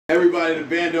Everybody, the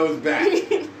bando is back.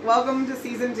 Welcome to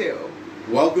season 2.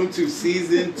 Welcome to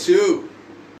season 2.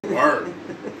 Word.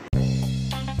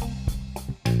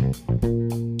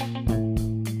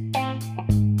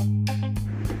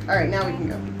 Alright, now we can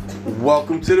go.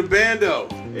 Welcome to the bando.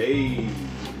 Hey.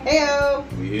 Heyo!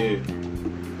 We here.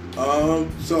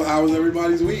 So how was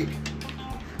everybody's week?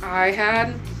 I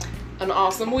had an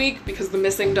awesome week because the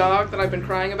missing dog that I've been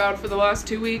crying about for the last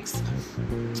 2 weeks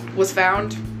was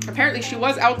found. Apparently she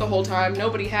was out the whole time.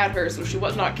 Nobody had her, so she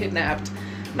was not kidnapped.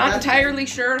 Not entirely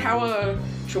sure how a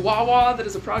chihuahua that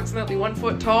is approximately 1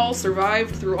 foot tall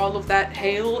survived through all of that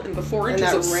hail and the 4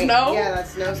 inches of snow. Yeah, that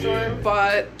snowstorm. Yeah.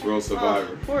 But Real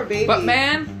survivor. Oh, poor baby. But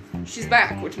man, she's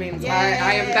back, which means Yay.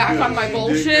 I am back on my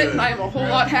bullshit and I am a whole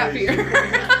lot happier.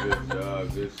 Good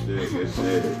job. Good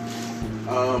shit.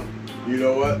 You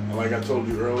know what? Like I told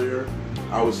you earlier,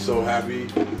 I was so happy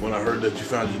when I heard that you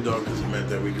found your dog because it meant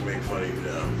that we could make fun of you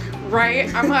now.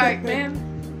 Right? I'm like, man,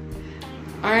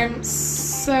 I'm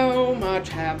so much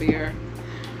happier.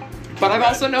 But I've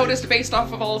also noticed, based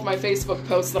off of all of my Facebook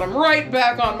posts, that I'm right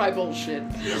back on my bullshit.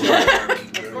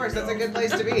 Of course, that's a good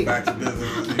place to be. Back to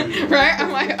business. Right?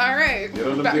 I'm like, alright. Get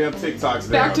on the damn TikToks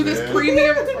Back to man. this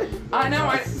premium. I know,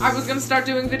 I was gonna start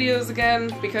doing videos again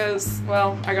because,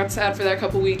 well, I got sad for that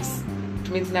couple weeks. Which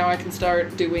means now I can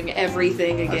start doing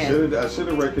everything again. I should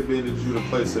have recommended you to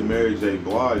play some Mary J.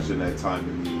 Blige in that time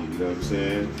of need, you know what I'm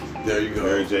saying? There you go.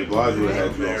 Mary J. Blige would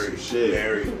have had you on some shit.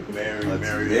 Mary.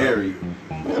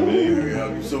 I mean,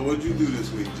 Mary. So what'd you do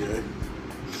this week, Jay?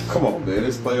 come on, man.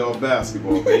 It's playoff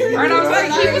basketball, baby. Right, I was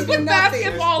like, he was with with nothing.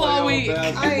 basketball all week.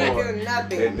 I ain't doing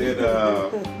nothing. And then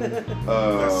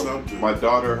my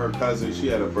daughter, her cousin, she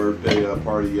had a birthday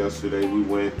party yesterday. We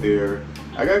went there.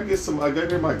 I gotta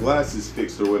get my glasses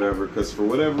fixed or whatever, because for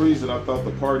whatever reason I thought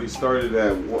the party started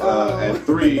at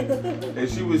 3, and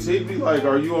she was hitting me like,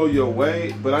 "Are you on your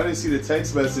way?" But I didn't see the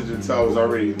text message until I was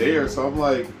already there, so I'm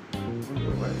like,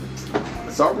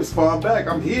 so I respond back,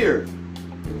 "I'm here."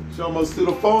 She almost threw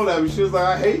the phone at me. She was like,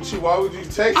 "I hate you. Why would you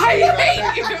text me?" I hate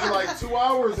texted you like 2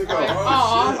 hours ago.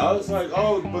 Aw. I was like,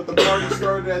 "Oh, but the party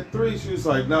started at 3." She was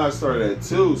like, "No, it started at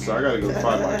 2." So I gotta go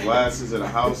find my glasses in the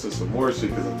house and some more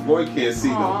shit because the boy can't see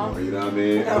no more. You know what I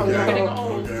mean? Oh, You're getting no.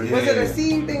 old. Okay. Was it a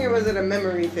seeing thing or was it a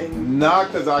memory thing? Nah,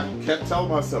 because I kept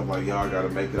telling myself, like, "Y'all gotta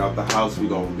make it out the house. We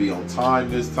gonna be on time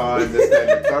this time, this, that,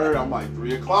 and the third." I'm like,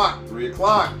 3 o'clock.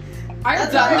 I've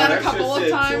That's done all right. that a couple of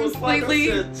times lately.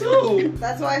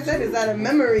 That's why I said, is that a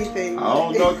memory thing? I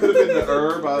don't know. It could have been the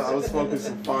herb. I was smoking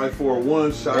some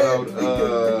 541. Shout out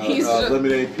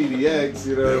Lemonade PDX.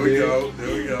 You know what I mean?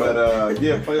 There we go. But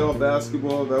yeah, playoff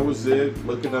basketball. That was it.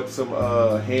 Looking up some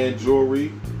hand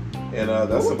jewelry, and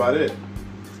that's about it.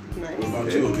 What Nice.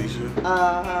 about you,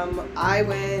 Alicia? I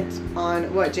went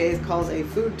on what Jay calls a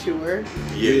food tour.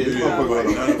 Yeah, this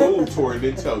motherfucker on a food tour and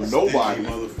didn't tell nobody.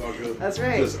 Motherfucker. That's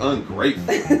right. Just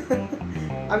ungrateful.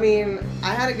 I mean,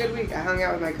 I had a good week. I hung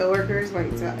out with my coworkers,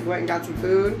 went and got some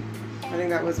food. I think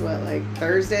that was like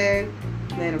Thursday.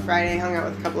 And then on Friday, I hung out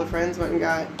with a couple of friends, went and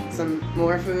got some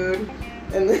more food.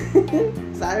 And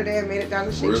then Saturday, I made it down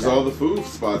to Shake Where's Shack. all the food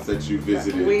spots that you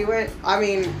visited? We went,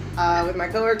 with my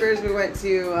coworkers, we went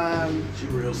to, She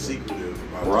real secretive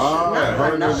about Right. No,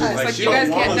 Her I'm not. just It's like, she you guys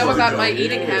don't can't want know us to about know. my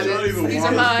eating Yeah, she don't habits. even These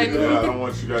want are us to mine. know. Yeah, I don't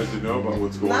want you guys to know about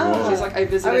what's going No. on. She's like, I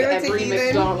visited went to every Heathen.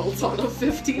 McDonald's on a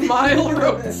 15-mile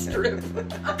road strip.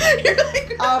 You're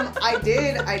like,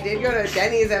 I did go to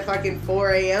Denny's at fucking 4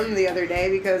 a.m. the other day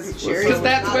because Sherry because was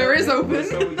that's not where it's open.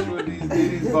 What's open. up with you and these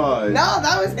Diddy's vibes? No,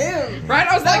 that was him. Right?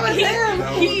 I was That like, was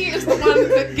him. he is the one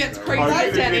that gets crazy Oh, at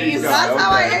you Denny's. did. That's how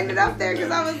I Okay. ended up there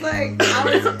because I was like,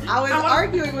 I was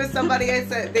arguing with somebody.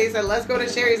 They said, let's go to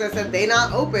Sherry's. I said, they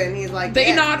not open. He's like, They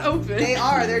yeah, not open. They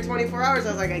are. They're 24 hours. I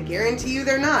was like, I guarantee you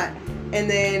they're not. And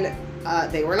then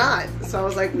they were not. So I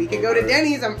was like, we could go to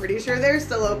Denny's. I'm pretty sure they're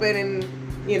still open. And,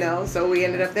 so we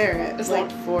ended up there at As like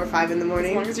 4 or 5 in the As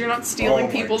morning. long as you're not stealing Oh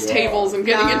my people's God. tables and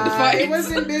getting into fights. It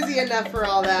wasn't busy enough for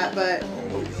all that, but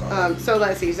so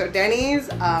let's see. So Denny's,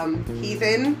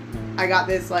 Heathen, I got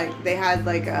this they had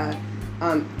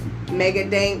a Mega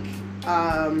Dank.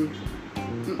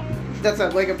 That's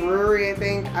like a brewery, I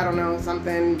think. I don't know,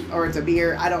 something, or it's a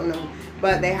beer. I don't know,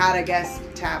 but they had a guest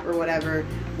tap or whatever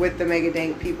with the Mega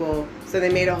Dank people. So they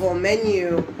made a whole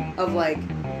menu of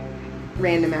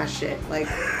random ass shit, like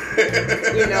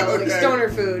stoner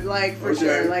food, for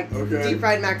sure, deep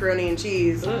fried macaroni and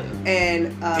cheese,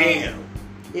 and Damn.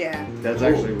 yeah. That's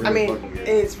actually really I mean, fucking good.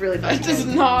 it's really fucking That does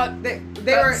good. not. They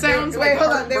That were sounds wait, like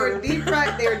hold on. They were heartburn. deep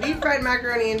fried. They were deep fried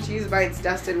macaroni and cheese bites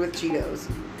dusted with Cheetos.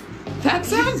 That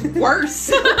sounds worse.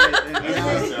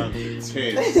 That sounds intense.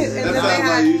 And That then sounds they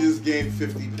had- like you just gained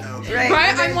 50 pounds. Right.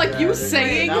 Right? I'm like, you Yeah,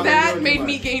 saying now they that know made too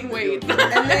me much. gain weight.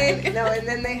 And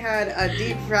then they had a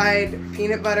deep fried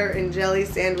peanut butter and jelly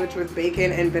sandwich with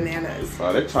bacon and bananas.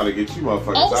 Oh, they're trying to get you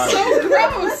motherfuckers Also out of here.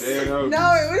 gross. Dead hoes.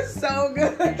 No, it was so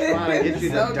good. Trying to get you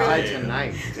to So die good.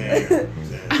 tonight.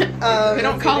 Damn. They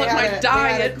don't call it my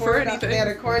diet for anything. They had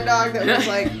a corn dog that was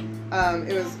like,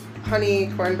 it was honey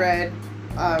cornbread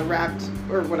wrapped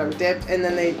or whatever dipped, and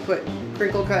then they put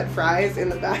crinkle cut fries in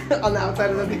the back on the outside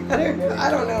of the batter.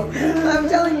 I don't know. I'm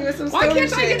telling you, it's some Why stony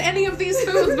can't I shit. get any of these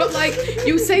foods? But like,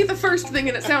 you say the first thing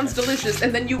and it sounds delicious,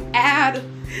 and then you add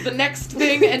the next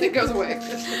thing and it goes away.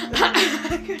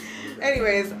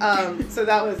 Anyways, so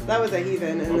that was a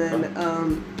heathen,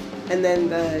 and then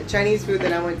the Chinese food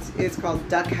that I went to is called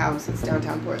Duck House. It's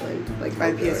downtown Portland, like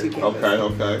by the PSU campus.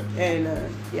 Okay. And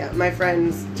yeah, my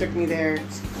friends took me there,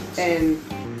 and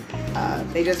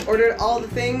they just ordered all the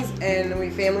things, and we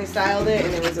family styled it,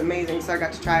 and it was amazing. So I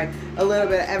got to try a little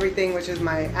bit of everything, which is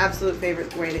my absolute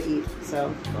favorite way to eat.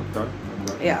 So Okay.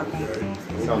 yeah,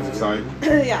 Sounds exciting.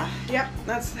 yeah, yep.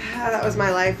 That was my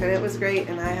life, and it was great,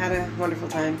 and I had a wonderful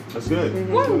time. That's good.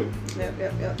 Mhm. That's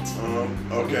good. Yep.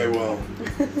 Okay, well,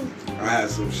 I had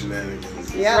some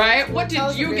shenanigans. Yeah. Right? What Tell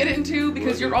did us you a get bit. into?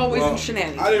 Because you're always Well, in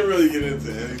shenanigans. I didn't really get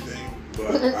into anything,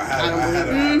 but I had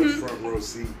a front row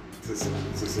seat to some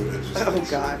interesting Oh shit.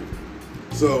 God.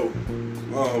 So,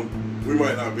 we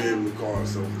might not be able to call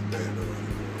ourselves the bando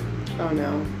anymore. Oh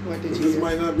no. What did you This do?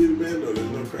 might not be the bando. There's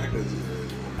no crackheads in there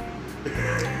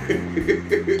anymore.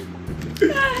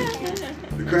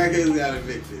 The crackheads got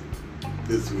evicted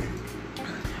this week.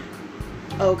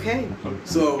 Okay.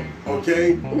 So,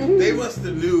 okay, they must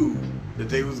have knew that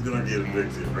they was gonna get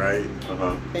evicted, right?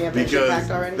 Uh-huh. They have that shit Because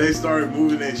packed already? they started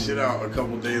moving their shit out a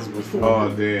couple days before. Oh,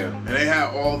 damn. And they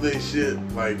had all their shit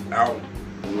like out.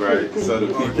 Right. So the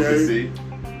people Okay. can see.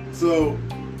 So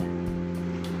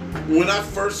when I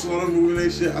first saw them moving their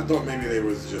shit, I thought maybe they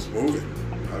was just moving.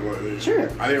 Sure.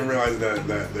 I didn't realize that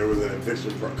there was an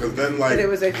eviction because then But it like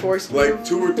was a forced like move?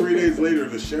 2 or 3 days later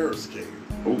the sheriffs came.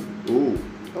 Ooh.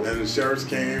 And the sheriffs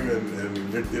came and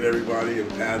evicted everybody and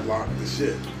padlocked the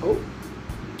shit. Oh.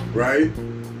 Right?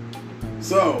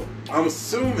 So I'm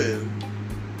assuming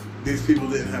these people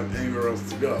didn't have anywhere else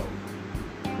to go.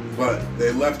 But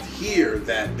they left here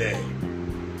that day.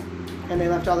 And they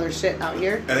left all their shit out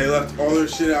here? And they left all their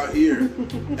shit out here.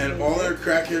 And all their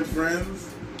crackhead friends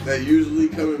that usually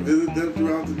come and visit them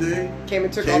throughout the day Came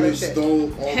and took all came their and shit.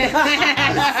 stole all their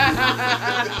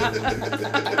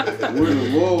Where the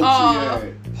loyalty Aw,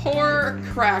 at? poor Where is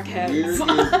crackheads.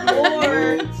 the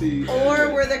loyalty Or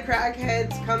at? were the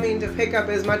crackheads coming to pick up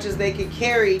as much as they could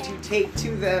carry to take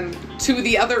to them? To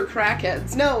the other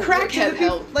crackheads. No, to the Crackhead people-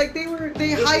 help. Like they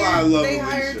That's why I love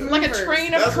hired Alicia. Like a movers.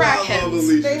 train of That's why I love crackheads.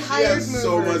 Alicia. They She hired has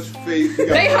so much movers. faith.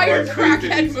 They hired Faith in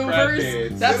crackhead these movers.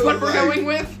 crackheads. That's It what was we're like- going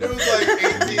with. It was like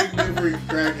 18 different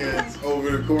crackheads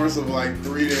over the course of like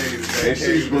 3 days. that And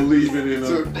she's came and believing in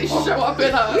took- them. They show up in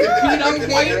a They beat up came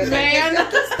white and man. They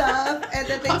took the stuff, and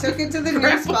then they took it to the new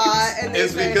Crap. spot, and they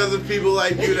It's said, because of people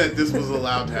like you that this was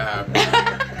allowed to happen.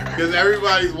 Because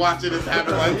everybody's watching this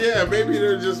happen. Like, yeah, maybe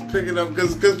they're just picking up.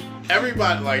 Because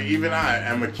everybody, like even I,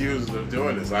 am accused of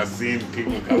doing this. I've seen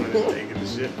people coming and taking the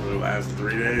shit for the last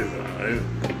 3 days.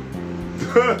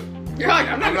 You're like,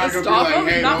 I'm not gonna be stop like, them.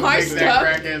 hey, Not don't my take that stuff.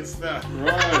 crackhead stuff.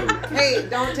 Right. "Hey,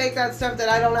 don't take that stuff that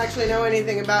I don't actually know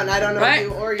anything about, and I don't know Right? you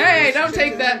or your Hey, don't relationship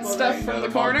take to that people stuff that- from the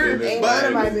corner. Ain't But- none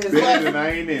of my business." Bitch, and I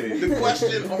ain't in it. The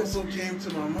question also came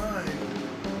to my mind.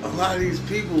 A lot of these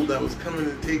people that was coming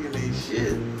and taking their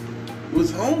shit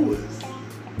was homeless.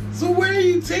 So where are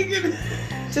you taking it?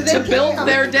 So To build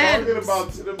their Talking dens.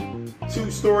 about to the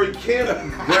 2-story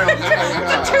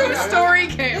campground. Two-story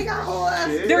They camp. got whole ass.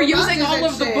 They're garages using all and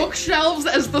of the shit. bookshelves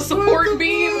as the support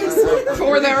beams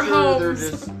for their They're homes.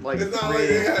 just like It's not like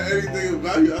they had anything of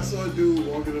value. I saw a dude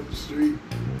walking up the street.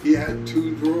 He had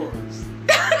 2 drawers.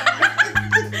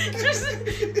 Just-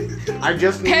 I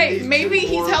just need Hey, these maybe two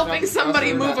he's drawers, helping not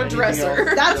somebody dresser, move not a dresser. anything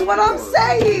else. That's what I'm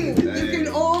saying. You Dang. can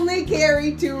only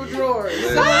carry 2 drawers.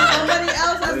 So somebody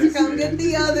else has to come get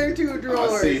the other 2 I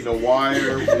drawers. seen The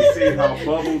Wire. We seen how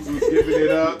Bubbles was giving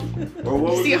it up. Or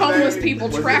what was See his homeless name? people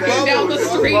Was it tracking Bubbles? down the It was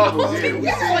street. Bubbles, yeah. We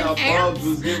Yeah, seen like how ants. Bubs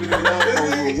was giving it up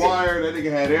over The Wire. That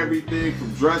nigga had everything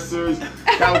from dressers,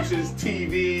 couches,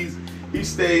 TVs. He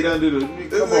stayed under the.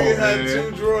 This Come on, nigga had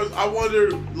man. 2 drawers. I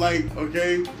wonder, like,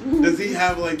 okay, does he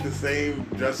have like the same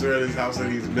dresser at his house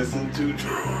and he's missing 2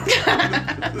 drawers?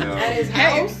 At his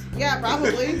Hey. house? Yeah,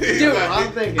 probably. Dude,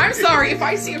 I'm thinking. I'm sorry if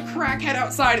I see a crackhead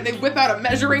outside and they whip out a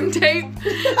measuring tape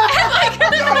and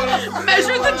like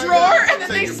measure the drawer and then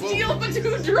they steal the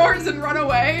 2 drawers and run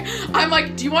away. I'm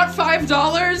like, do you want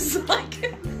 $5?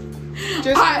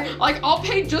 Like, I'll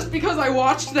pay just because I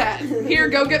watched that. Here,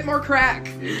 go get more crack.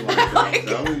 I'm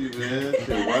telling you, man.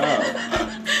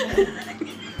 Wow.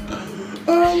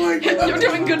 Oh my god! You're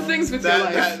doing good things with your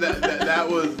life. That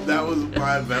was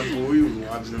my event when we was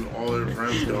watching all their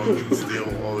friends go and steal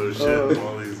all their shit. And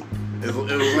all these, it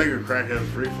was like a crackhead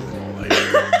free for all. Like,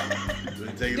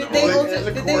 Did they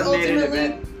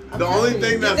ultimately? the only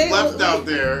thing that's left out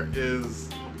there is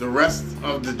the rest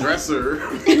of the dresser.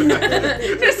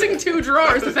 Missing 2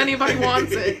 drawers if anybody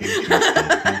wants it.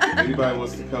 Anybody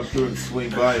wants to come through and swing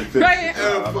by and fix Right.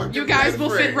 it? You guys will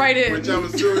fit right in. Which I'm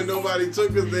assuming nobody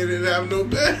took because they didn't have no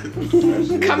bed.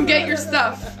 Come get your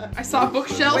stuff. I saw a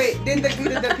bookshelf. Wait, did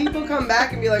the people come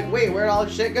back and be like, wait, where'd all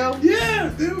the shit go? Yeah,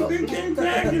 they came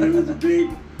back and it was a big.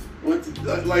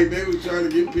 Like they was trying to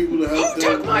get people to help Who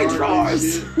them. took my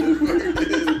drawers?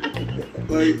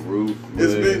 Like Roof.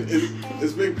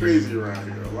 it's been crazy around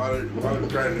here. A lot of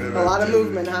crackhead. A lot of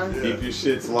movement, huh? Yeah. Keep your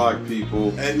shits locked,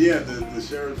 people. And yeah, the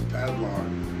sheriff's padlock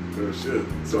their shit.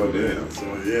 So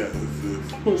yeah,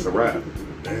 It's a wrap.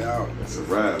 they out. It's a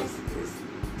wrap.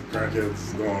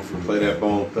 Crackheads going from Play that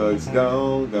Bone Thugs.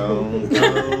 Gone.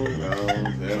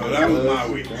 That was my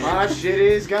week. My shit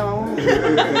is gone.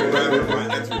 My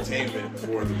entertainment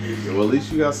for the week. Well, at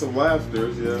least you got some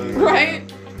laughters, yeah.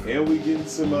 Right? And we've been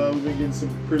getting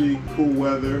some pretty cool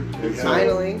weather. And so-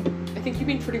 Finally. I think you've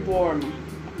been pretty warm.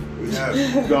 We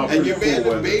have. got And pretty your cool man, the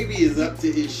weather. baby, is up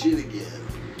to his shit again.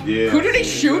 Yeah. Who did he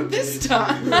shoot this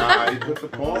time? Nah, he put the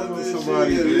palm on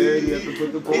somebody, man. He had to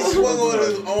put the palm He swung on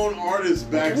his own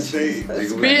artist backstage.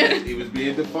 Man. He was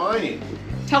being defiant.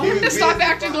 Tell him to stop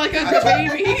acting like a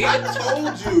baby. I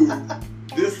told you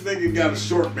this nigga got a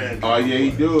short man. Oh yeah, he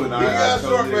do, and He I got a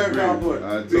short totally man agree. complex.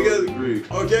 I totally agree.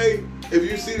 Okay, if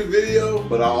you see the video,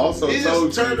 But I also he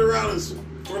told just turned you. around and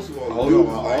first of all, Hold dude on,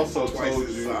 was I like also twice told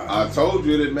his you. size. I told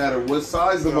you it didn't matter what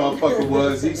size the motherfucker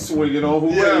was. He's swinging on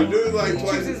Yeah, whoever dude, like He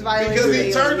twice chooses violence because he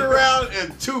daily. turned around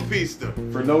and 2-pieced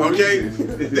him. for no Okay,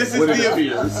 reason. this is What it the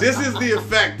appears. this is the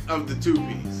effect of the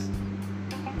 2-piece.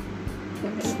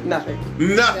 Nothing.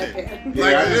 Nothing. Yeah,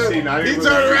 Like I the didn't dude, see- I he didn't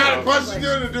turned really around know. and punched the dude,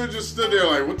 and the dude just stood there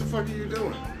like, "What the fuck are you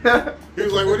doing?" He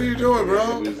was like, "What are you doing,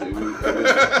 bro?" It was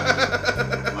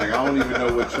like I don't even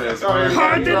know what transpired.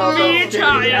 Hard to be a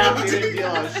child.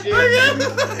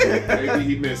 Maybe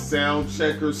he missed sound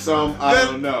check or something. I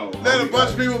don't know. Then a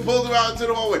bunch of people pulled him out into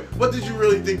the hallway. What did you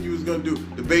really think you was gonna do?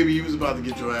 The baby, you was about to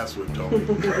get your ass whipped, homie.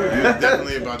 You was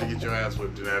definitely about to get your ass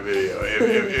whipped in that video.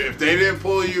 If they didn't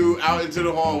pull you out into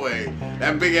the hallway,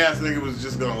 that big ass nigga was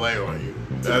just gonna lay on you.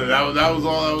 That was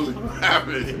all that was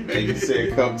happening. And he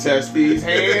said, "Come test these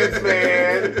hands,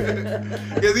 man."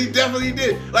 Because he definitely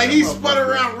did. Like he spun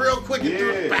around real quick and threw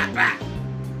it Yeah. back.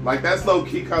 Like that's low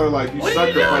key, kind of like you What are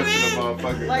you sucker doing, punching a man?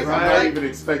 motherfucker. Like- I'm not like- even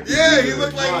expecting. Yeah, you he to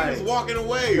looked like he reply. was walking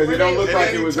away. Because it don't look And like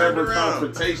then it he was turned ever around.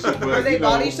 confrontation, but Were they you know,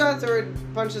 body shots or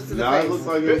punches to the Nah, it face? looked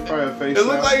like it was probably a face It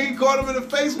looked shot. like he caught him in the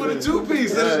face with a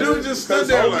 2-piece, and the dude just stood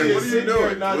there like, "What are you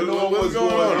doing? Not knowing What's what's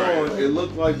going on?" right now?" It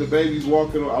looked like the baby's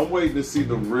walking. I'm waiting to see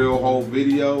the real whole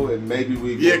video, and maybe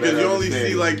we. Yeah, get because better you only see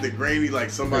understanding. like the grainy, like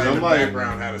somebody I'm in the like,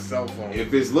 background had a cell phone.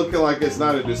 If it's looking like it's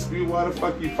not a dispute, why the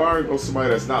fuck you firing on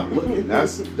somebody that's not looking?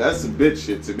 That's some bitch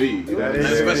shit to me. That And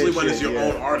is especially bitch when it's shit, your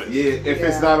yeah. own artist. Yeah, if Yeah.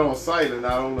 it's not on site, and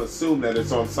I don't assume that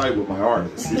it's on site with my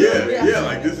artist. Yeah,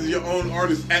 like this is your own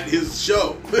artist at his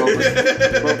show. But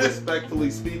respectfully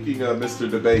speaking, Mr.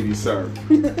 DeBaby, sir.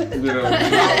 You know,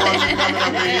 I want you coming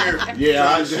up in here. Yeah,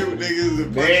 I trying to shoot niggas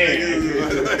and punch Man.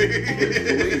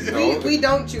 niggas. We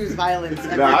don't choose violence.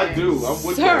 every Nah, I day. do. I'm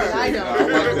with Sir. that shit. I don't. I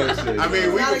like that shit. I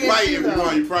mean, we Not can against fight you, if you though.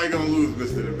 want. You're probably gonna lose,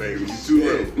 Mr. DeBaby. You're too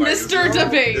little. Like, Mr.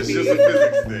 DeBaby. It's just a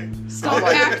physics thing. Stop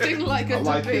acting like a I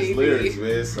like his lyrics,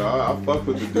 baby. man. So I fuck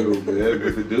with the dude, man.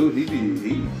 But the dude,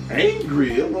 he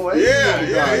angry. A little angry. Yeah,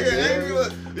 little guy,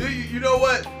 man. angry. You know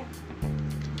what?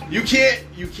 You can't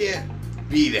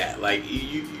be that. Like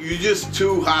you just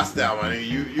too hostile, man.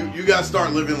 You gotta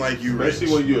start living like you rich.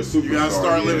 Especially when you're a superstar. You gotta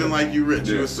start living like you rich.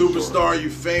 Yeah, You're a for superstar. sure. You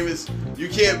famous. You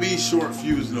can't be short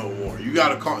fused no more. You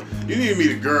gotta call. You need to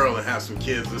meet a girl and have some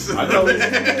kids or something. I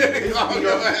know. Calm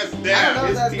your ass I down. don't know.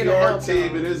 His That's gonna PR help, team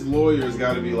though. and his lawyers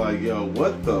got to be like, yo,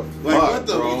 what the fuck, Like, what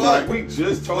the bro? fuck? Like, we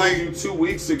just told Like- you 2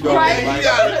 weeks ago. Right. Like, You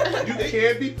gotta- you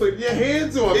can't be putting your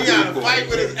hands on He got to people. fight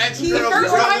with his ex The girl's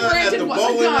first time brother at Brandon the wasn't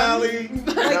bowling done. alley.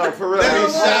 No, for real. Let me Whole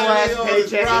shout last out on his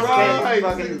paycheck is property. paid Right,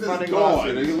 fucking he's funding gone.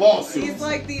 lawsuit. He lawsuits. He's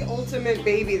like the ultimate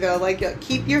baby, though. Like,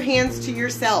 keep your hands to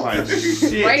yourself. Like,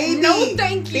 shit. Right? Baby, No,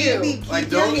 thank you. Baby, keep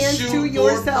Like, your don't hands shoot to or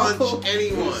yourself. punch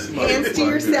anyone. Hands to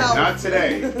yourself. Not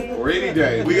today or any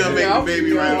day. We gonna make Yep. the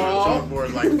baby right Yep. on the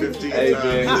chalkboard like 15 Hey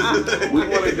times. man, we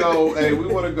want to go. Hey, we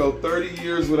want to go 30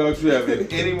 years without you having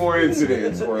any more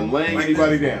incidents or laying Like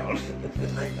anybody down.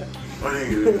 Oh my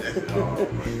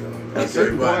god. That's Okay, a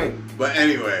good but, point. but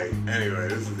anyway,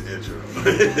 this is the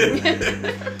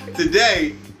intro.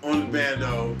 Today on the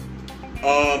bando,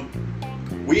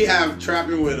 we have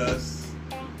trapping with us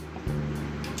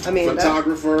I mean,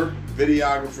 photographer,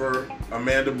 videographer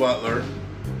Amanda Butler.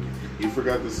 You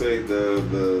forgot to say the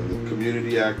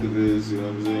community activist. You know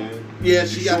what I'm saying? Yeah,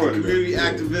 she got the Sure, community yeah,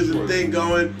 activism sure. thing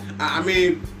going. I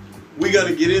mean, we're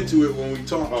gonna get into it when we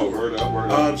talk Oh, to her. word up,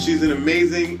 word up. She's an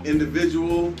amazing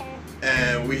individual,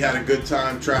 and we had a good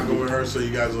time trapping with her, so you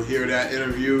guys will hear that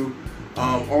interview.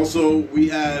 Also, we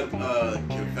had a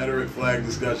Confederate flag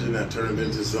discussion that turned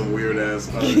into some weird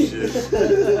ass other shit.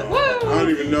 I don't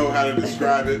even know how to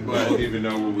describe it, I but don't even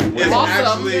know where we it's went. Awesome.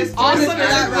 actually, Awesome it's in a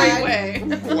actually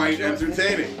great way. quite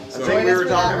entertaining. I So, think we were for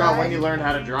talking that, about right? when you learn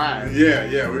how to drive. yeah,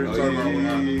 we were Oh, talking about when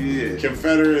I yeah.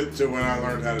 Confederate to when I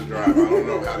learned how to drive. I don't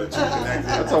know how to connect it.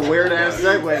 That's a weird ass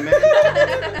segue, man.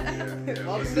 Yeah,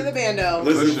 welcome to the bando.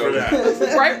 listen for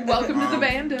that. Right, welcome to the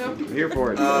bando. I'm here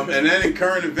for it. And then in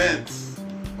current events,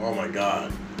 oh my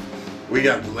God, we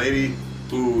got the lady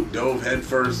who dove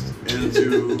headfirst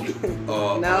into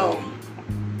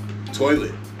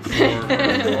toilet.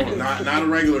 Not a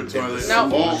regular toilet. a No,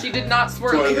 vault she did not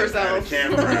swerve toilet herself. at a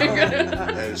campground,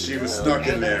 and she was stuck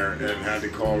in there and had to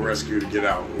call rescue to get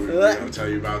out. We're gonna tell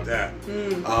you about that.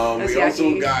 That's We also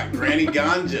yucky. got Granny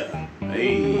Ganja.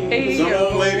 Hey, Some yo.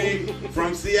 old lady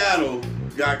from Seattle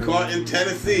got caught in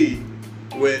Tennessee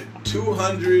with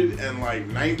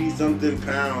 290 something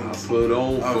pounds Put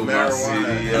on of for my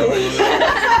marijuana.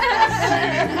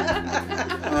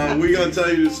 city. We're gonna tell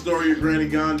you the story of Granny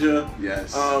Ganja.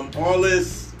 Yes. All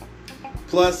this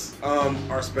plus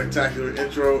our spectacular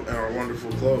intro and our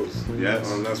wonderful clothes. Yes.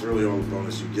 That's really all the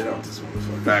bonus you get out this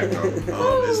motherfucker. Back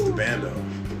though. It's the bando.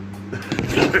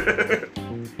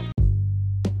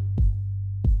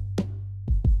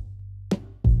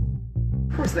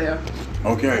 Of course they are.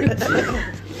 Okay.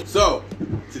 So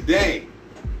today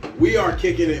we are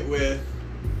kicking it with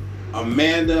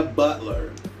Amanda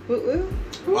Butler, Woo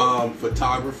woo.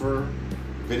 photographer,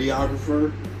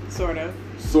 videographer, Sort of.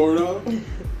 sort of.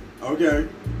 Okay.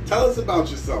 Tell us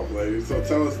about yourself, lady. So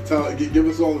give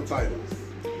us all the titles.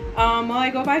 Well, I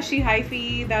go by She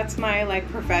Hyphy. That's my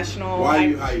professional. Why are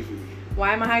you hyphy?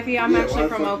 Why am I hyphy? I'm Yeah, actually why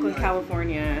from the fuck Oakland, you hyphy?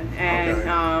 California, and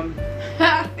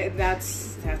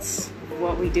that's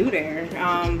what we do there.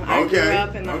 I grew Okay,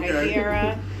 up in the okay. hyphy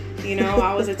era. You know,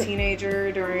 I was a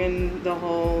teenager during the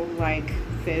whole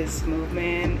fizz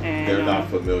movement, and They're not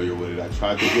familiar with it. I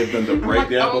tried to give them the I'm like,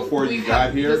 breakdown oh, before you we've got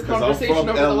had here this because I'm conversation from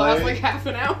over the LA, last half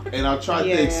an hour. and I tried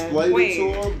Yeah. to explain Wait,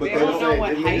 it to them, but they they don't know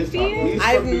what He's hyphy is?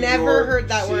 I've from New never York. heard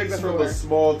that word She's from before. a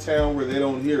small town where they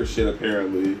don't hear shit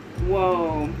apparently,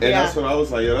 Whoa. and Yeah. that's when I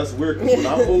was like, yeah, that's weird. Because when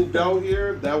I moved out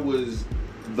here, that was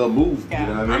the move. Yeah.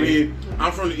 You know what I I mean? mean,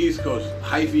 I'm from the East Coast.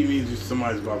 Hyphy means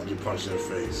somebody's about to get punched in the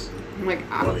face. I'm like,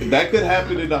 I don't That could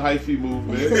happen in the hyphy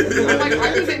movement. You know I'm what like,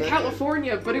 I was mean? in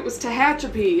California, but it was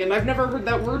Tehachapi, and I've never heard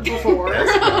that word before.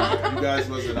 That's fine. You guys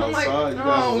wasn't I'm like, outside. You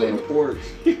guys was on the porch.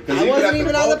 'Cause I wasn't at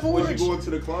even on the clubs, porch. Was you going to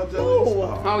the clubs?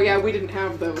 Oh. Oh yeah, we didn't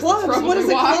have those. Clubs? That's What is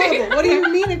a probably club? why. What do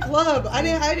you mean a club? I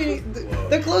didn't.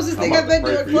 The closest thing I'm I've been about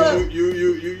to a to pray for club.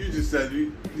 You just said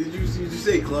did you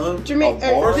say club? Jermaine,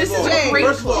 A bar? This is a Jay, great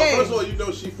First of Jay. all, you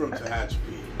know she from Tehachapi.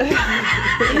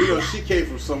 And you know she came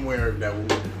from somewhere that We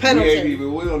ain't Pendleton.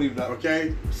 even. We don't even know.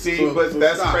 okay. See, So- but so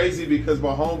that's stop. crazy because my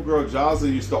homegirl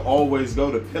Jazza used to always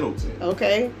go to Pendleton.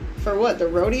 Okay. For what? The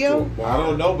rodeo? I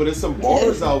don't know, but there's some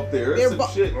bars out there. There's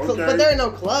some shit. Okay. But there are no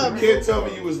You clubs. can't tell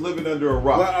me you was living under a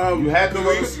rock. Well, you had to can go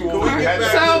we- to school. can You we had to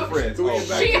get have back- your friends. Can we Oh, get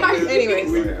back She to hyped.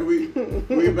 Anyways.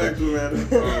 Can we get back to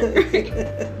Amanda?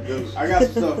 I got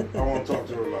some stuff I want to talk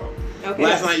to her about. Okay.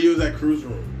 Last night you was at Cruise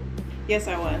Room. Yes,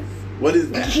 I was. What is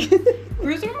that?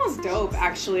 Cruise Room was dope,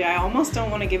 actually. I almost don't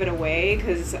want to give it away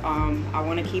because I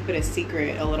want to keep it a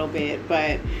secret a little bit.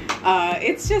 But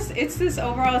it's this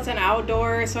overall, it's an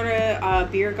outdoor sort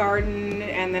of beer garden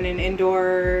and then an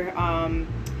indoor.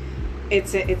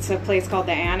 It's a place called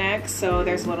the Annex, so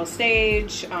there's a little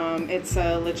stage. It's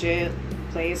a legit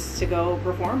place to go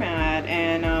perform at,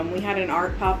 and we had an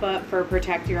art pop-up for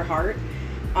Protect Your Heart.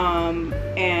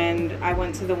 And I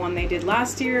went to the one they did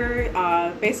last year.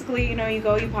 Basically,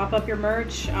 you pop up your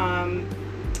merch, and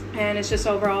it's just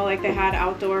overall like they had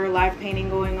outdoor live painting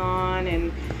going on,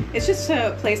 and it's just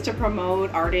a place to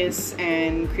promote artists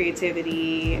and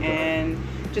creativity and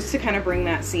just to kind of bring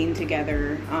that scene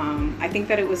together. I think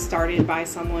that it was started by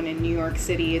someone in New York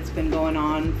City. It's been going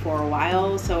on for a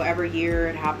while, so every year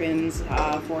it happens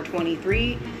for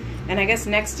 23, and I guess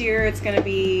next year it's going to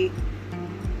be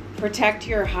Protect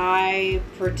Your High,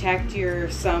 Protect Your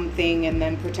Something, and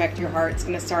then Protect Your Heart. It's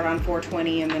going to start on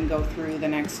 420 and then go through the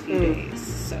next few days.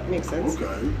 So makes sense.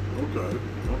 Okay.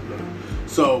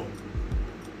 So,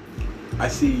 I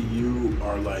see you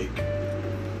are like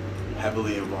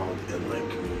heavily involved in like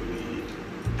community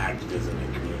activism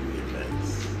and community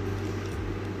events.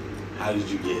 How did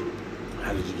you get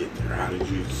there? How did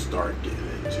you start getting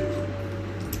into it?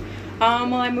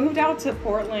 Well, I moved out to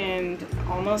Portland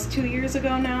almost 2 years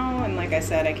ago now, and like I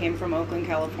said, I came from Oakland,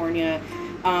 California.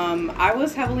 I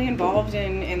was heavily involved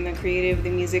in the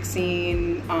music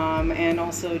scene, and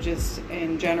also just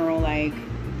in general, like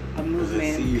a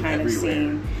movement kind of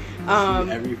scene.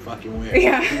 Every fucking where.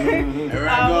 Yeah. Everywhere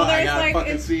I go, I gotta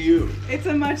fucking see you. It's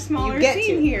a much smaller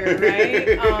scene here,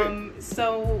 right?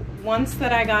 So once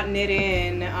that I got knit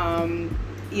in,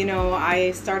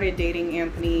 I started dating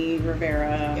Anthony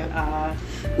Rivera. Yep.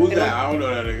 Who's that? I don't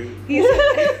know that nigga.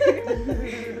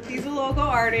 He's a local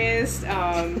artist.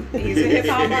 He's a hip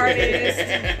hop artist.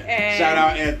 And Shout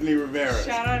out Anthony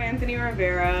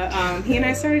Rivera. He and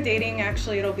I started dating.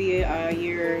 Actually, it'll be a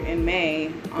year in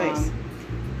May. Nice.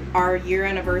 Our year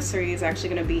anniversary is actually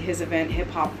going to be his event, Hip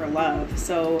Hop for Love.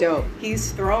 So dope.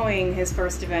 He's throwing his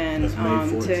first event That's May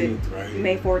 14th, right?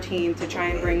 May 14th to try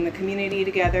and bring the community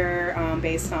together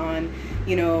based on,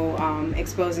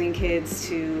 exposing kids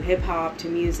to hip hop, to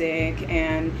music,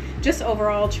 and just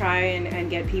overall try and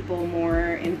get people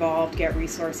more involved, get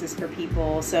resources for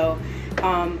people. So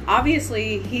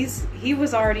obviously he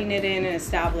was already knit in and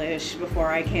established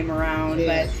before I came around,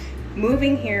 but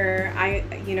moving here,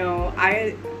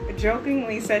 I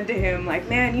jokingly said to him, like,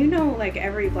 man, like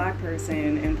every black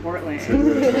person in Portland.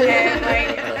 And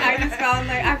like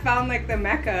I found the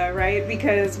Mecca, right?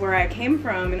 Because where I came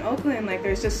from in Oakland, like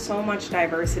there's just so much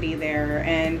diversity there,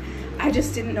 and I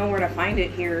just didn't know where to find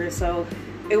it here. So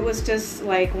it was just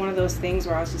like one of those things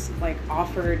where I was just like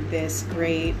offered this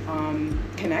great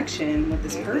connection with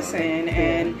this person,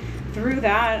 and through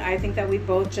that, I think that we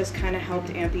both just kind of helped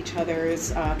amp each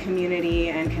other's community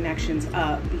and connections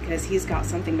up, because he's got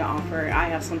something to offer, I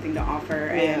have something to offer,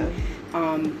 and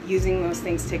using those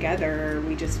things together,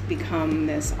 we just become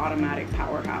this automatic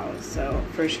powerhouse. So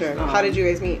for sure. How did you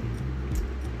guys meet?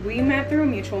 We met through a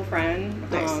mutual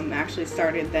friend. Nice. Actually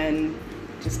started then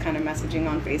just kind of messaging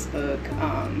on Facebook.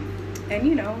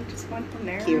 And just went from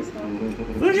there. Cute. So.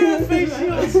 Look at her face, she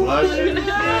was blushing. She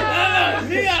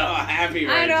got all happy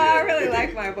right I know, there. I really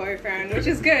like my boyfriend, which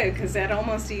is good, because at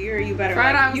almost a year, you better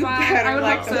Right, like, I would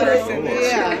like hope the so. person that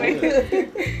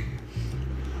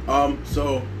Yeah.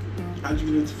 So, how'd you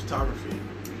get into photography?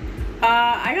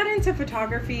 I got into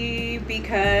photography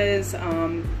because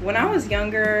when I was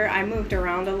younger, I moved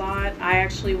around a lot. I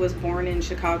actually was born in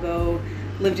Chicago,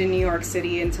 lived in New York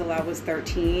City until I was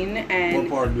 13. And What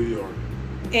part of New York?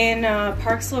 in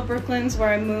Park Slope, Brooklyn's where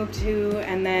I moved to,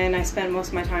 and then I spent most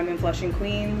of my time in Flushing,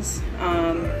 Queens.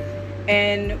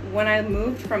 And when I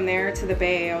moved from there to the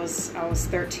Bay, I was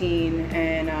 13,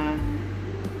 and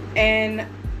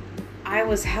I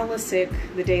was hella sick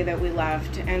the day that we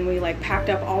left, and we like packed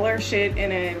up all our shit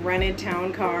in a rented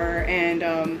town car, and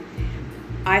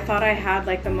I thought I had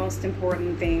like the most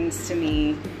important things to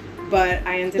me, but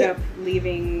I ended up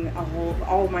leaving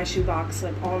all of my shoebox,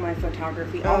 like all my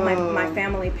photography, all my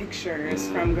family pictures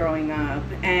from growing up,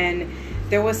 and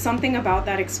there was something about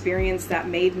that experience that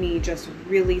made me just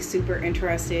really super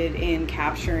interested in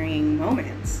capturing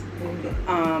moments.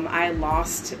 I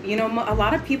lost, a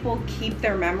lot of people keep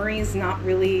their memories not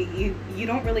really, you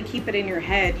don't really keep it in your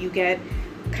head. You get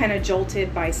kind of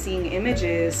jolted by seeing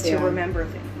images to remember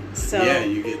things. So yeah,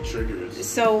 you get triggers.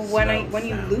 So when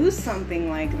you lose something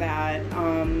like that,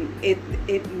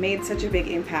 it made such a big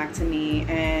impact to me,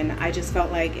 and I just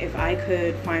felt like if I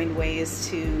could find ways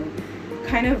to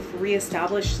kind of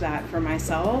reestablish that for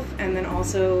myself, and then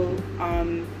also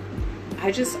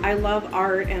I love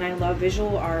art and I love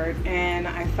visual art, and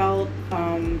I felt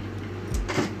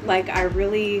like I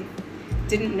really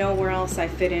didn't know where else I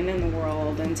fit in the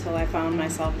world until I found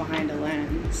myself behind a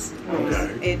lens.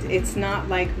 Okay. It's not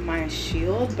like my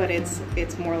shield, but it's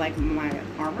more like my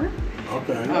armor.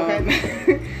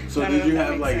 Okay. So I don't did know you if that have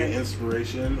makes like an sense.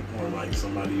 inspiration or like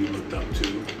somebody you looked up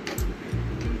to?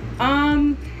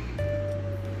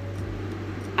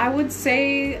 I would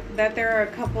say that there are a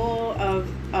couple of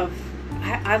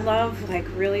I love like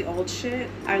really old shit.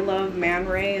 I love Man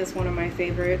Ray is one of my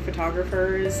favorite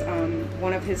photographers.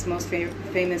 One of his most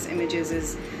famous images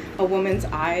is a woman's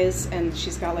eyes, and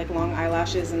she's got like long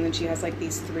eyelashes, and then she has like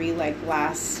these 3 like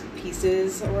glass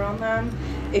pieces around them.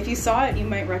 If you saw it, you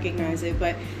might recognize it,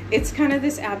 but it's kind of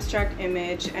this abstract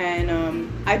image, and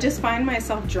I just find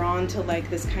myself drawn to like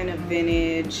this kind of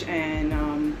vintage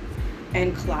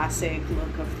and classic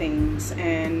look of things.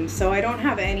 And so I don't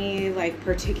have any like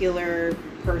particular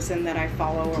person that I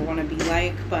follow or want to be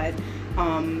like, but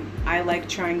I like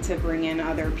trying to bring in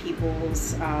other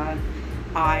people's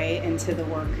eye into the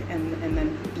work and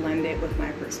then blend it with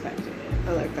my perspective.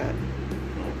 I like that.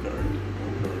 Okay.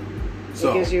 It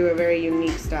So gives you a very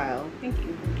unique style. Thank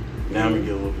you. now I'm gonna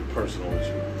get a little bit personal with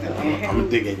you. Okay. I'm gonna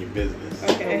dig in your business.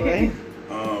 Okay.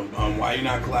 Why you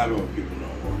not collabing with people no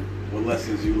more? What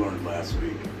lessons you learned last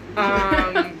week?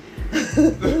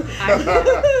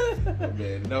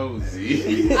 Man,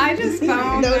 nosy. I just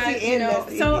found Nosy that, and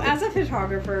messy. so as a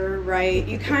photographer, right,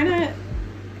 you kind of,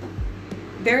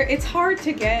 it's hard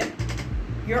to get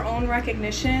your own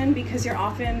recognition because you're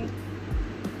often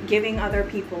giving other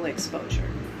people exposure.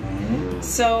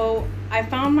 So I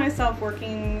found myself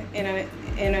working in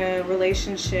a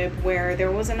relationship where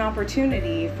there was an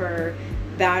opportunity for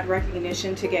that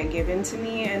recognition to get given to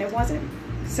me, and it wasn't.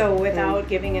 So without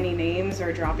giving any names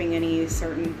or dropping any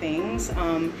certain things,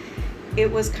 it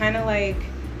was kind of like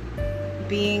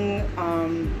being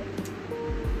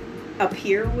a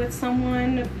peer with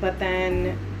someone, but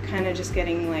then kind of just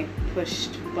getting like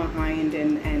pushed behind,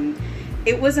 and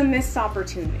it was a missed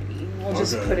opportunity. We'll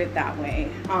just put it that way.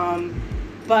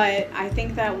 But I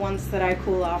think that once that I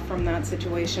cool off from that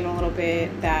situation a little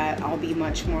bit, that I'll be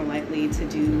much more likely to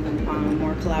do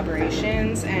more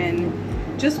collaborations.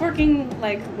 And just working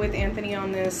like with Anthony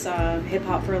on this Hip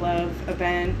Hop for Love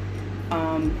event,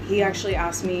 he actually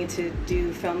asked me to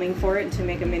do filming for it and to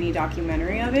make a mini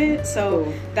documentary of it. So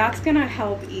Cool. that's gonna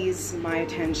help ease my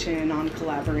attention on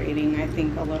collaborating, I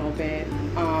think, a little bit.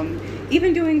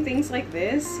 Even doing things like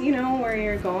this, you know, where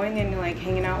you're going and like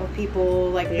hanging out with people,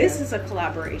 like this is a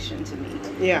collaboration to me.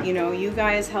 Yeah. You know, you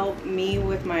guys help me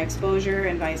with my exposure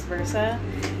and vice versa.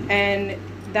 And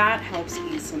that helps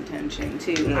ease some tension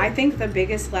too. I think the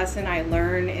biggest lesson I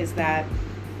learn is that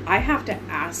I have to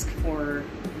ask for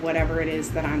whatever it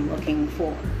is that I'm looking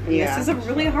for. Yeah. This is a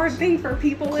really hard thing for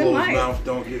people in Closed life. mouth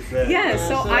don't get fed. Yeah,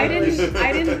 so I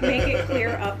didn't make it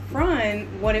clear up front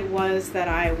what it was that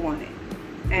I wanted.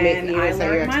 And You I set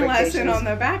your learned my lesson expectations. on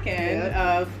the back end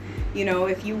of, you know,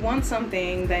 if you want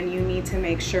something, then you need to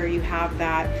make sure you have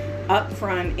that up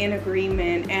front in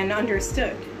agreement and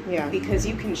understood. Yeah. Because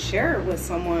you can share it with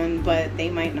someone, but they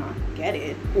might not get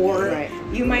it. Or Right.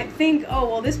 you might think, oh,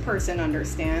 well, this person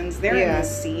understands. They're in Yeah.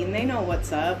 this scene. They know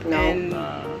what's up. No. And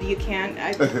you can't.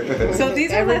 So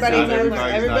these are Everybody lessons I moves-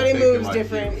 learned. everybody moves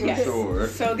different. For Yes. sure.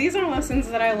 So these are lessons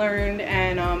that I learned,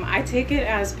 and I take it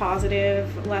as positive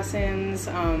lessons.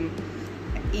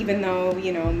 Even though,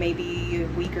 you know, maybe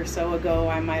a week or so ago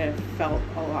I might have felt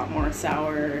a lot more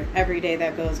sour. Every day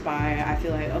that goes by, I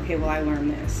feel like, okay, well, I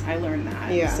learned this. I learned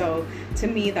that. Yeah. So to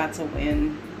me, that's a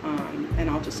win, and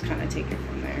I'll just kind of take it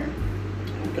from there.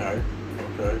 Okay.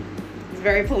 Okay. It's a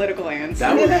very political answer.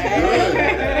 That was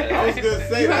good. I was gonna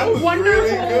say that have was wonderful,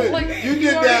 really good. like, You you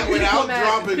did are that a without diplomat.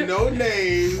 dropping no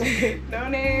names No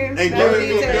names. and no giving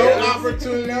me no details.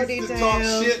 opportunities No to talk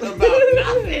details. shit about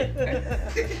nothing.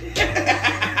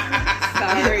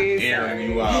 Sorry.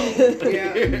 Airing you out.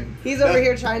 Yeah. He's over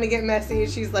here trying to get messy,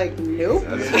 and she's like, nope.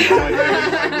 That's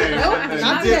Nope,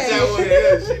 not she dipped today. that one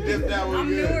good. She dipped that one I'm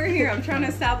good. newer here. I'm trying to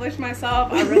establish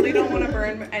myself. I really don't want to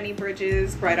burn any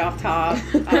bridges right off top.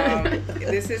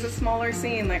 This is a smaller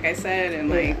scene, like I said, and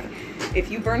like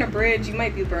if you burn a bridge, you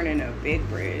might be burning a big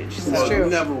bridge. So Well, true. you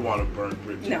never want to burn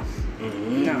bridges. no.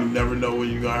 Mhm. No. You never know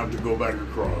when you're gonna have to go back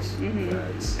across.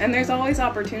 Facts. And there's always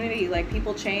opportunity. Like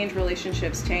people change,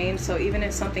 relationships change. So even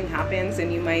if something happens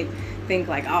and you might think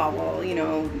like, oh well, you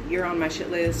know, you're on my shit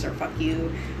list or fuck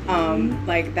you,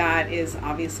 like that is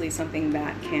obviously something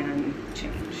that can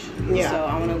change. Yeah. So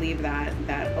I want to leave that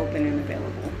open and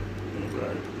available.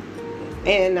 Okay.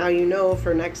 And now you know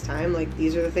for next time, like,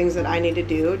 these are the things that I need to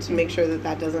do to make sure that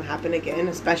that doesn't happen again,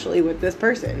 especially with this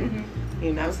person.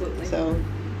 You know? Absolutely. So,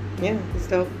 yeah, it's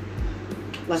dope.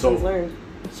 Lessons learned.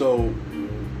 So,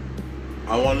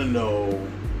 I want to know,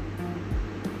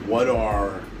 what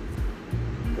are,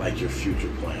 like, your future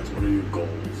plans? What are your goals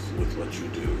with what you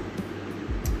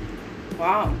do?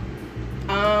 Wow.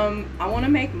 I want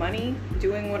to make money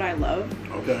doing what I love.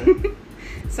 Okay.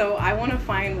 So I want to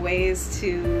find ways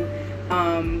to,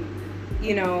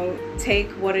 you know, take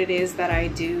what it is that I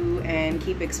do and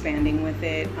keep expanding with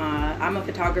it. I'm a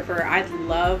photographer. I'd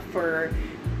love for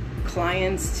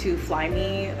clients to fly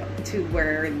me to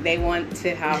where they want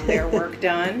to have their work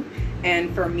done,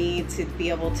 and for me to be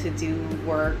able to do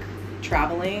work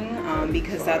traveling,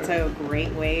 because that's a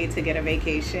great way to get a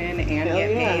vacation and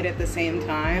get paid at the same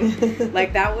time.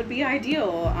 Like, that would be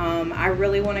ideal. I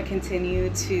really want to continue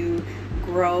to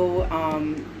grow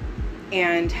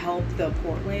and help the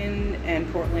Portland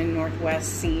and Portland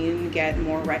Northwest scene get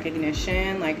more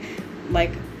recognition. Like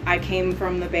I came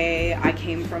from the Bay, I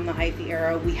came from the hyphy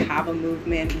era. We have a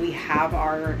movement, we have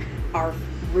our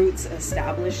roots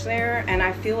established there, and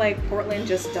I feel like Portland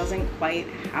just doesn't quite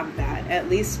have that, at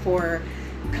least for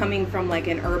coming from like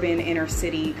an urban inner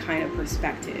city kind of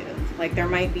perspective. Like, there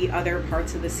might be other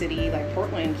parts of the city, like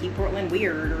Portland, keep Portland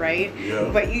weird, right?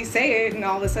 Yeah. But you say it and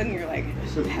all of a sudden you're like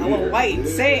hella weird. white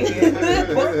saying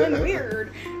it. Portland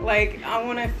weird. Like, I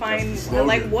want to find,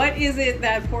 like, what is it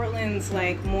that Portland's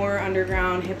like more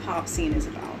underground hip hop scene is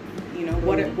about? You know,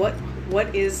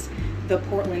 what is the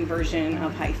Portland version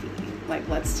of hyphy? Like,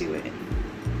 let's do it.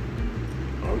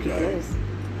 Okay. Nice.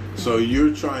 So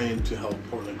you're trying to help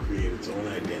Portland create its own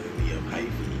identity of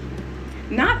hyphy.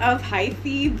 Not of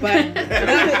hyphy, but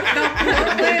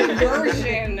the Portland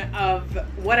version of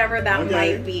whatever that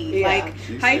might be. Yeah. Like,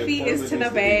 She said hyphy is Portland to the needs to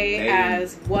be Bay named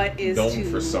as what is known to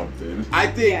for something. I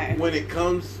think Yeah. when it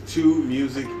comes to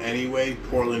music anyway,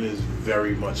 Portland is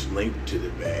very much linked to the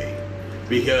Bay,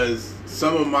 because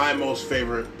some of my most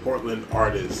favorite Portland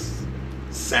artists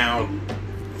sound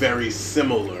very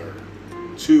similar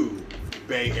to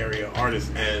Bay Area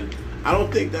artists, and I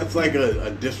don't think that's like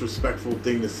a disrespectful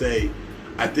thing to say.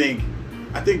 I think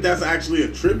that's actually a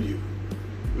tribute,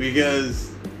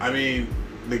 because I mean,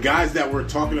 the guys that we're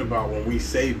talking about when we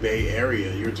say Bay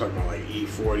Area, you're talking about like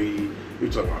E40,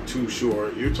 you're talking about Too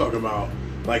Short, you're talking about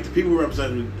like the people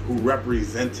who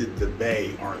represented the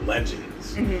Bay are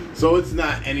legends. Mm-hmm. So it's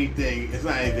not anything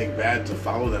bad to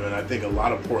follow them, and I think a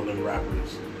lot of Portland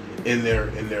rappers in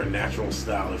their natural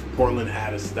style, if Portland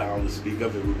had a style to speak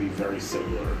of, it would be very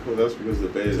similar. Well, that's because the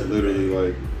Bay is literally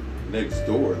like next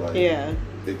door. Like, Yeah.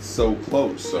 it's so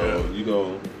close. So Yeah. you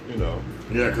go, you know.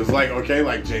 Yeah, because like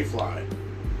J Fly.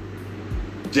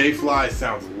 J Fly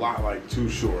sounds a lot like Too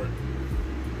Short.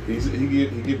 He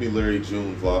give me Larry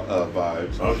June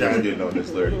vibes. Okay. I'm getting on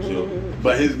this Larry June.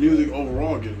 But his music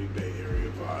overall gives me Bay Area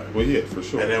vibe. Well, yeah, for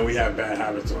sure. And then we have Bad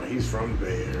Habits on. He's from the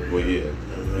Bay Area. Well, yeah.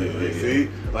 You see?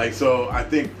 Like, so I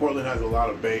think Portland has a lot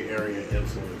of Bay Area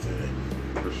influence in it.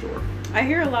 For sure. I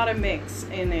hear a lot of mix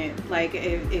in it. Like,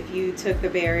 if you took the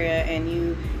Bay Area and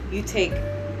you take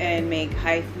and make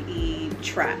hyphy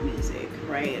trap music,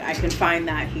 right? I can find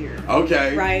that here.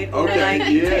 Okay. Right? Or Okay. like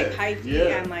you Yeah. take hyphy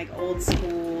Yeah. and like old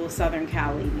school Southern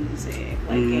Cali music,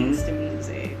 like gangsta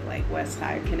music, like West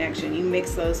Side Connection. You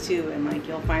mix those two and like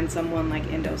you'll find someone like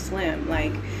Indo Slim.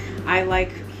 Like, I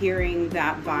like hearing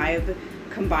that vibe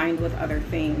combined with other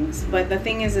things. But the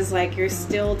thing is like you're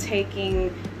still taking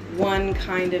one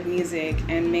kind of music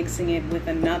and mixing it with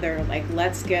another. Like,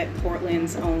 let's get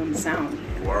Portland's own sound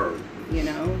here, Word. you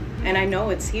know? And I know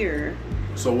it's here.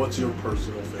 So what's your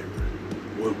personal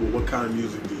favorite? What kind of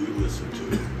music do you listen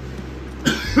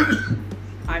to?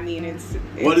 I mean, it's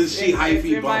What is She it's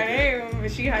Hyphy in my bumping? name.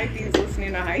 She Hyphy's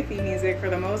listening to hyphy music for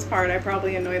the most part. I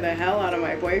probably annoy the hell out of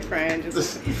my boyfriend.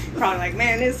 Just probably like,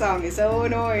 man, this song is so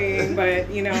annoying. But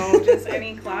you know, just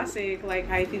any classic like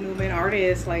hyphy movement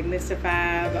artists like Mr.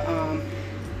 Fab.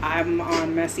 I'm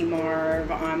on Messy Marv.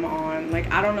 I'm on,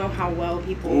 like, I don't know how well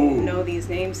people know these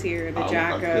names here. The I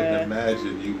couldn't Jacka.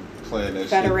 imagine you playing that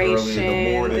Federation, shit early in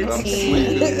the morning. the I'm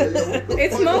team. sleeping.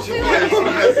 It's mostly like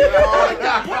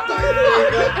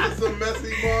Some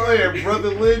messy Playing Brother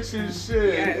Lynch and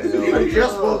shit. Yes. I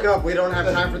just woke up. We don't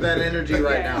have time for that energy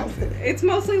right Yeah. now. It's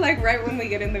mostly like right when we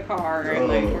get in the car and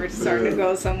like we're starting to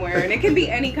go somewhere, and it can be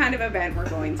any kind of event we're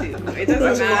going to. It doesn't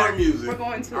That's matter. our music. We're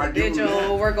going to I a give them vigil.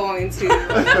 that. We're going to.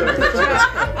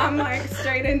 I'm like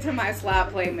straight into my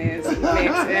slap playlist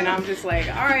mix, and I'm just like,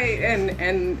 all right,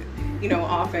 and you know,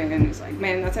 often and it's like,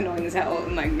 man, that's annoying as hell.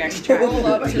 And like next track, Roll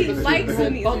up but to he the likes the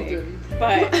Super Bowl music, bumping.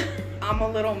 but I'm a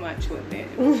little much with it.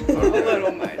 A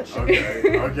little much.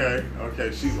 Okay.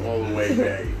 She's all the way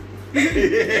back.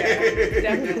 Yeah,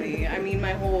 definitely. I mean,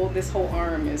 this whole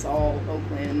arm is all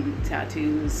Oakland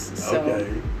tattoos. So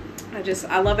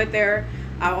I love it there.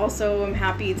 I also am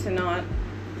happy to not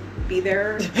be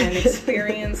there and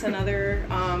experience another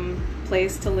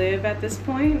place to live at this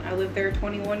point. I lived there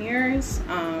 21 years.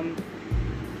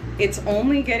 It's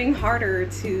only getting harder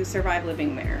to survive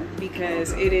living there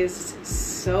because it is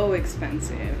so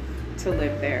expensive to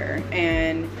live there,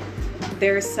 and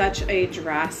there's such a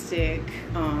drastic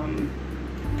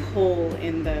pull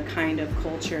in the kind of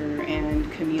culture and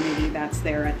community that's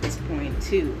there at this point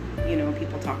too. You know,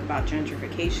 people talk about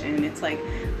gentrification. It's like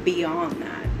beyond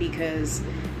that, because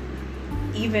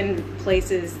even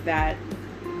places that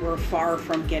were far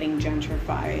from getting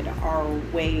gentrified are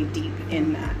way deep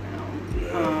in that now.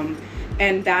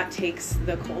 And that takes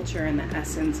the culture and the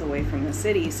essence away from the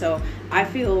city. So I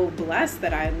feel blessed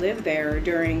that I live there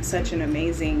during such an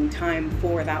amazing time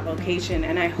for that location,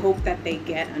 and I hope that they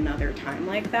get another time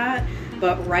like that.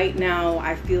 But right now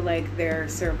I feel like they're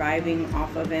surviving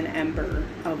off of an ember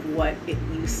of what it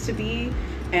used to be,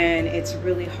 and it's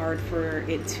really hard for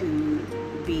it to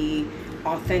be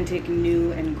authentic,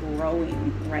 new, and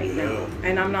growing right now.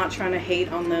 And I'm not trying to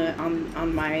hate on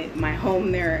my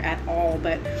home there at all,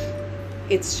 but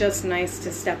it's just nice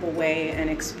to step away and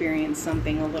experience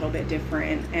something a little bit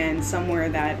different, and somewhere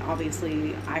that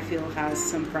obviously I feel has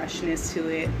some freshness to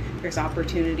it. There's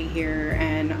opportunity here,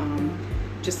 and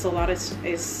just a lot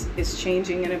is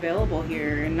changing and available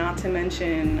here. And not to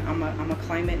mention, I'm a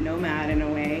climate nomad in a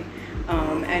way,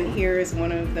 and here is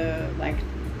one of the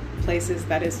places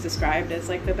that is described as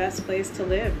the best place to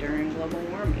live during global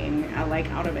warming,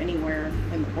 out of anywhere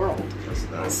in the world.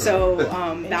 So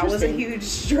that was a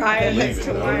huge drive as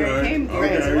to why I came here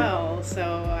as well.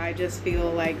 So I just feel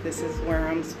like this is where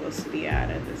I'm supposed to be at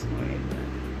this point.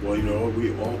 Well, you know,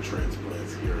 we all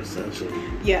transplants here essentially.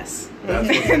 Yes, that's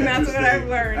what I've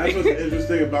learned. That's what's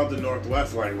interesting about the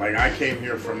Northwest. Like I came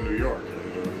here from New York,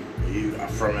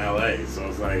 from LA, so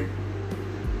it's like,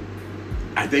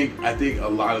 I think a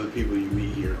lot of the people you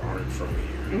meet here aren't from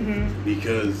here,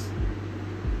 because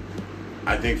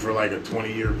I think for a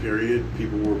 20-year period,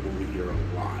 people were moving here a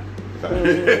lot.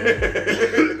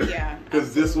 Yeah,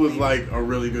 because this was a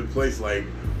really good place.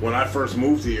 When I first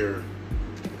moved here,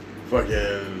 I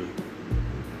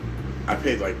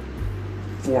paid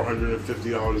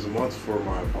 $450 a month for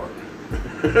my apartment.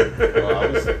 Well, I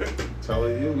was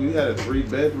telling you, we had a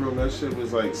 3-bedroom. That shit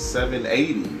was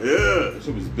 $780. Yeah, that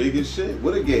shit was big as shit.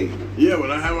 What a gate. Yeah,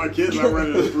 when I had my kids, I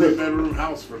rented a 3-bedroom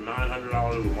house for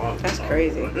 $900 a month. That's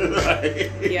crazy.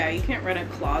 Yeah, you can't rent a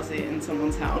closet in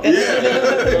someone's house.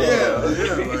 Yeah.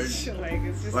 It's just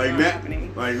not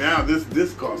happening. Now,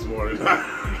 this costs more than that.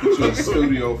 Put you in a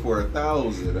studio for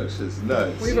 $1,000. That shit's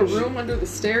nuts. We have a room under the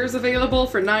stairs available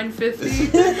for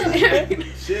 $950.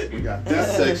 Shit, we got that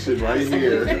section right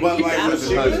here. But what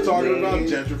she was talking about,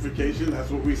 gentrification, that's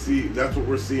what we see. That's what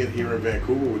we're seeing here in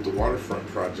Vancouver with the waterfront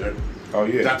project. Oh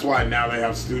yeah. That's why now they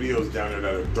have studios down there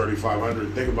that are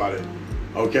 $3,500. Think about it.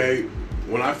 Okay,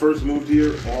 when I first moved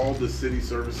here, all the city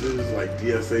services like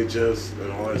DSHS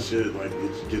and all that shit,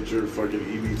 get your fucking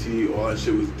EBT, all that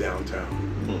shit was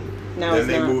downtown. Now then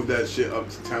they moved that shit up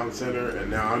to town center, and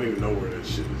now I don't even know where that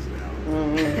shit is now.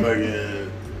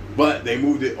 But they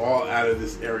moved it all out of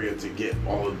this area to get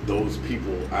all of those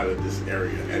people out of this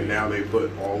area, and now they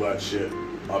put all that shit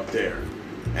up there.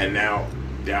 And now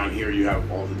down here you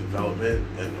have all the development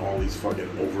and all these fucking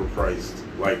overpriced,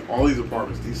 all these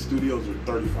apartments. These studios are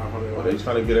 $3,500. Well, they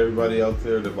trying to get everybody out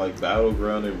there to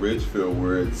Battleground and Ridgefield,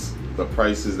 where it's the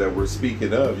prices that we're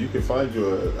speaking of. You can find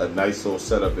you a nice little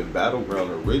setup in Battleground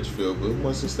or Ridgefield, but who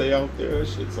wants to stay out there?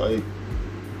 Shit's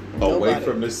away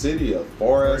from the city, a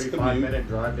far ass commute. 35-minute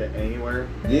drive to anywhere.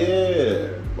 Yeah,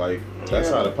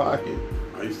 that's out of pocket.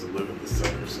 I used to live in the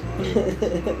center, so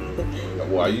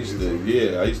well, I used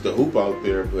to hoop out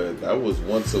there, but that was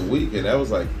once a week, and that was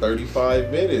 35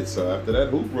 minutes. So after that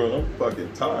hoop run, I'm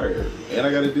fucking tired, and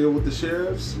I got to deal with the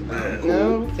sheriffs.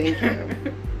 No, thank you.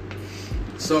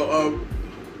 So,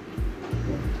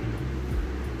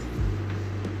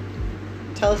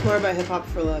 tell us more about Hip Hop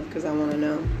for Love, because I want to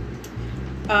know.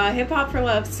 Hip Hop for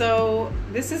Love. So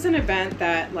this is an event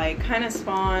that kind of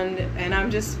spawned, and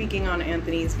I'm just speaking on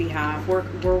Anthony's behalf. We're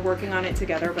working on it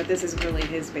together, but this is really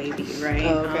his baby, right?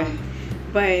 Oh, okay.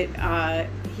 But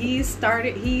he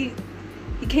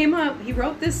came up. He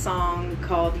wrote this song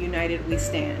called "United We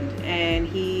Stand," and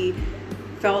he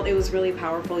felt it was really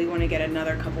powerful. He wanted to get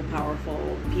another couple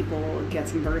powerful people, get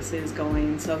some verses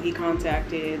going. So he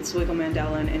contacted Swiggle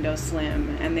Mandela and Indo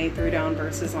Slim, and they threw down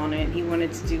verses on it. He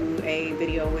wanted to do a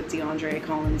video with DeAndre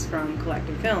Collins from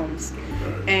Collective Films.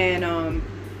 And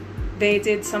they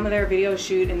did some of their video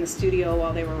shoot in the studio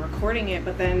while they were recording it,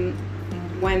 but then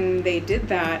when they did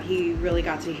that, he really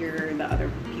got to hear the other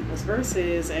people's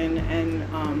verses, and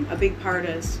a big part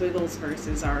of Swiggle's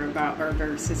verses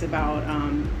is about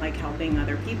like helping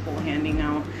other people, handing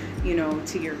out, you know,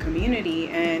 to your community.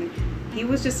 And he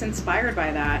was just inspired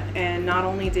by that, and not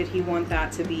only did he want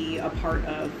that to be a part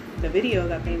of the video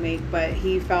that they make, but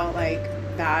he felt like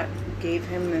that gave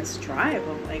him this drive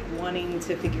of like wanting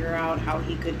to figure out how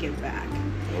he could give back.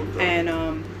 And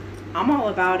I'm all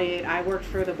about it. I worked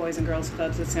for the Boys and Girls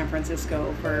Clubs of San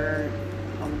Francisco for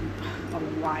a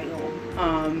while,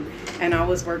 and I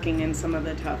was working in some of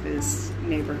the toughest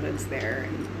neighborhoods there,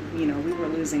 and you know, we were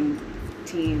losing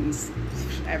teens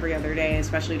every other day,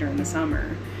 especially during the summer.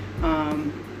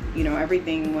 You know,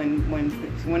 everything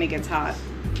when it gets hot,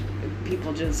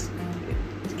 people just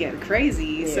get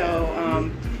crazy. Yeah.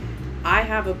 So I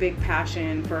have a big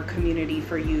passion for community,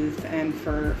 for youth, and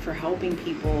for helping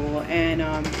people.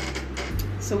 And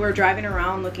so we're driving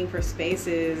around looking for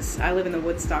spaces. I live in the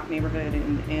Woodstock neighborhood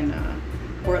in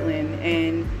Portland,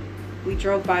 and we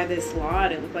drove by this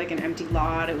lot. It looked like an empty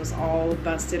lot. It was all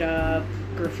busted up,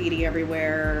 graffiti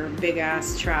everywhere, big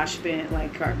ass trash bin,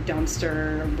 like a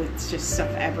dumpster with just stuff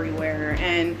everywhere.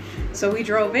 And so we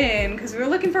drove in because we were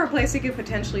looking for a place we could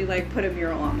potentially like put a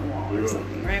mural on the wall or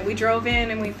something, right? We drove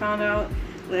in and we found out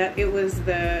that it was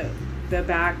the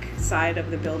back side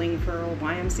of the building for a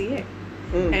YMCA.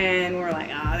 And we're like,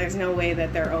 there's no way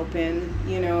that they're open.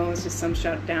 You know, it's just some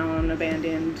shut down,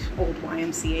 abandoned old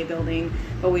YMCA building.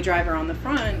 But we drive around the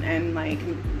front and like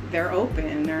they're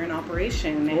open, they're in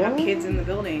operation. They have kids in the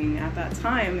building at that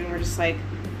time. And we're just like,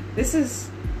 this is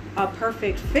a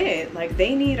perfect fit. Like,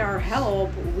 they need our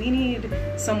help. We need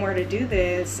somewhere to do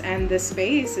this. And the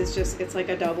space is just, it's like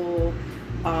a double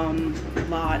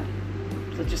lot,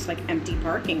 just like empty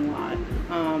parking lot.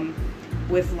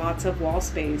 With lots of wall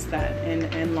space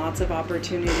and lots of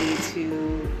opportunity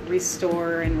to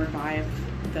restore and revive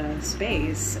the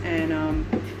space.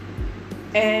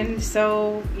 And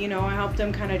so, you know, I helped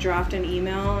them kind of draft an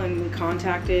email, and we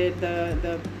contacted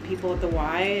the people at the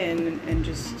Y, and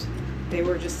just, they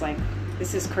were just like,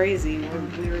 this is crazy.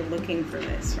 We're looking for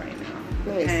this right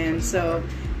now. Nice. And so,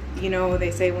 you know,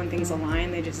 they say when things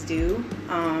align, they just do.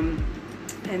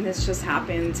 And this just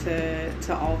happened to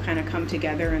all kind of come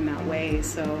together in that way.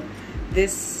 So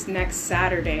this next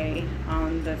Saturday,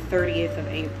 on the 30th of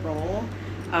April,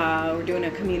 we're doing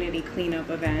a community cleanup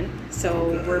event.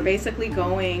 So we're basically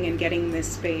going and getting this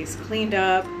space cleaned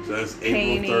up. So that's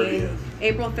painting. April 30th.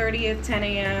 April 30th, 10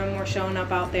 a.m. We're showing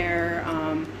up out there.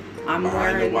 I'm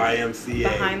behind the YMCA.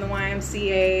 Behind the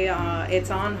YMCA.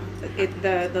 It's on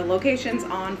the location's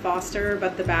on Foster,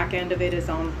 but the back end of it is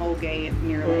on Holgate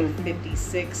near like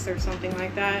 56 or something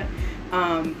like that.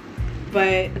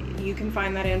 But you can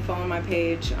find that info on my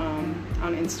page on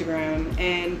Instagram.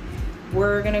 And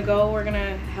we're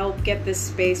gonna help get this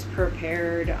space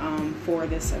prepared for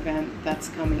this event that's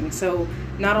coming. So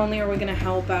not only are we gonna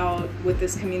help out with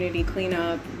this community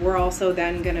cleanup, we're also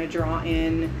then gonna draw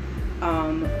in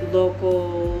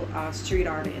local street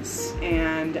artists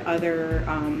and other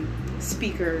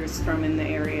speakers from in the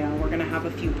area. We're gonna have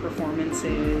a few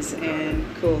performances, and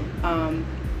cool.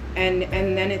 And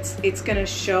then it's gonna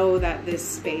show that this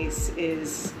space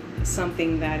is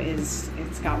something that it's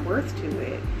got worth to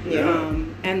it. Yeah.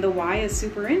 And the Y is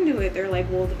super into it. They're like,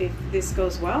 well, if this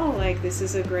goes well, like, this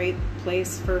is a great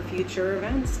place for future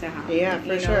events to happen. Yeah,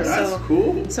 for sure. That's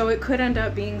cool. So it could end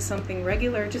up being something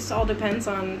regular. It just all depends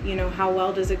on, you know, how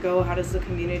well does it go, how does the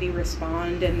community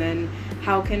respond, and then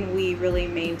how can we really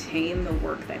maintain the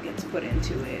work that gets put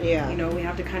into it. Yeah. You know, we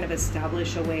have to kind of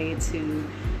establish a way to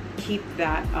keep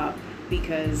that up,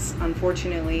 because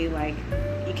unfortunately, like,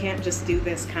 you can't just do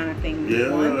this kind of thing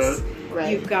once.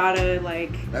 Right. You've gotta,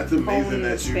 like, that's amazing own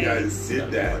that you space. guys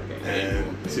did that,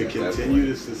 and to continue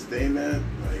to sustain that,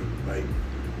 like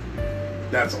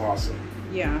that's awesome.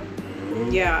 Yeah.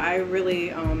 Yeah, I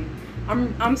really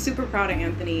I'm super proud of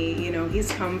Anthony. You know,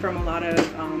 he's come from a lot of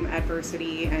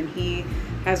adversity, and he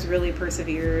has really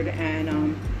persevered.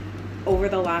 And over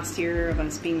the last year of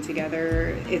us being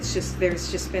together,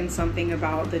 there's just been something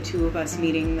about the two of us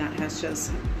meeting that has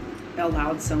just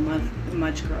allowed so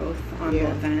much growth on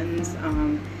both ends.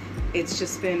 It's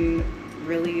just been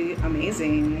really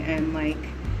amazing, and like,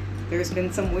 there's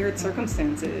been some weird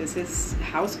circumstances. His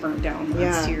house burnt down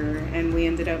last year, and we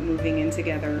ended up moving in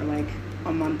together like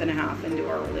a month and a half into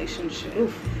our relationship.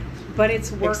 Oof. But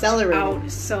it's worked out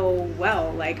so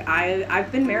well. Like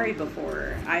I've been married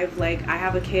before. I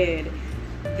have a kid.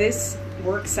 This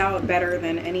works out better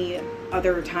than any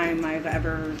other time I've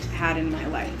ever had in my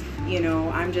life. You know,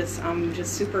 I'm just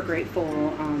super grateful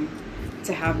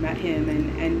to have met him,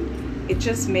 and it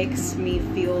just makes me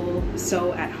feel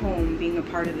so at home being a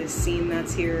part of this scene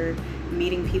that's here,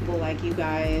 meeting people like you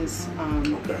guys,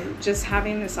 just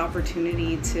having this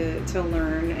opportunity to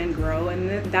learn and grow,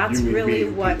 and that's really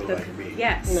what the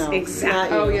like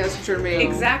exactly. Oh yes, Jermaine.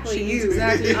 Exactly you.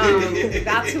 Exactly.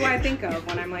 That's who I think of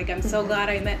when I'm like, I'm so glad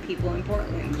I met people in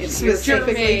Portland. It's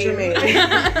specifically Jermaine.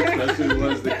 Especially the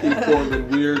ones that keep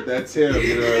Portland weird. That's him.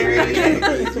 You know what I mean?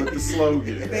 That's what the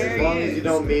slogan. As long as you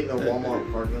don't meet in a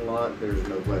Walmart parking lot, there's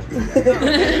no question.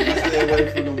 Stay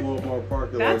away from the Walmart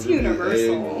parking lot. That's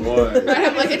universal.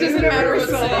 Like it doesn't matter what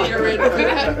city you're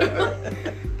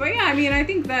in. But yeah, I mean, I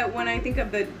think that when I think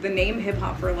of the name Hip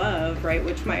Hop for Love, right,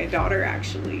 which my daughter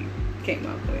actually came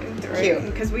up with, right?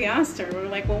 Because we asked her, we were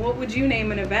like, well, what would you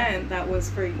name an event that was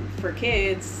for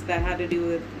kids that had to do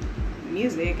with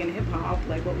music and hip hop?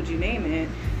 Like, what would you name it?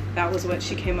 That was what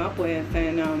she came up with,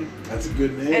 and that's a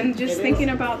good name. And just thinking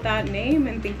about that name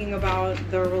and thinking about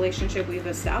the relationship we've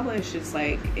established, it's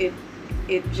like it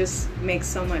just makes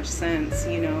so much sense,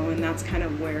 you know. And that's kind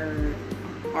of where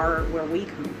we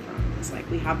come from. It's like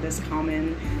we have this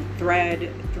common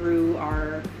thread through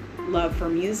our love for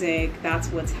music. That's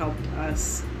what's helped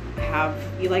us have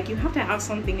you have to have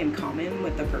something in common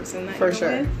with the person that you're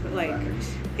with. Like,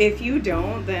 if you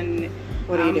don't, then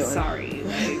what are you doing? Sorry.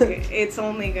 Like, it's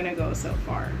only gonna go so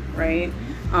far, right?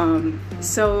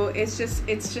 So it's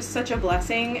just such a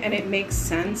blessing, and it makes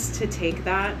sense to take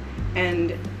that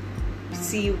and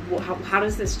see how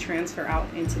does this transfer out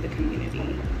into the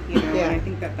community, you know. And I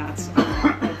think that's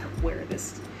where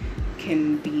this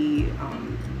can be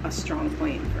a strong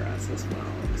point for us as well.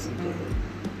 So.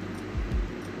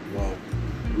 Well,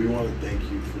 we want to thank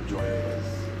you for joining us.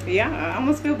 Yeah, I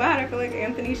almost feel bad. I feel like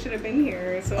Anthony should have been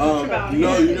here. So much about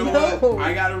no, him. You know what?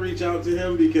 I got to reach out to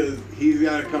him because he's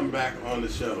got to come back on the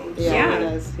show. Yeah, he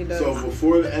does. He does. So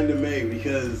before the end of May,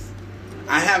 because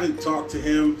I haven't talked to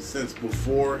him since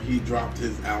before he dropped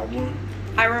his album.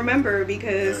 I remember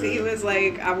because he was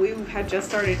like, we had just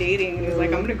started dating, and he was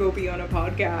like, I'm going to go be on a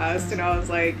podcast. And I was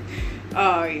like,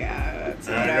 oh, yeah, that's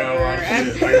whatever.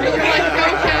 And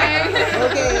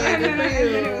then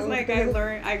it was like,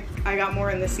 I got more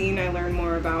in the scene. I learned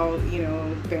more about, you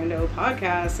know, Bando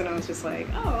podcasts, and I was just like,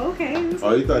 oh, okay.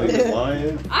 Oh, you thought he was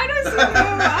lying? I don't know.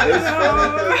 It's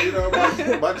funny because, you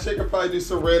know, my chick would probably do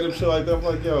some random shit like that. I'm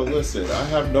like, yo, listen, I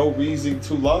have no reason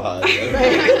to lie.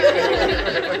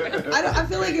 I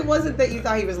feel like it wasn't that you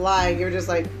thought he was lying. You were just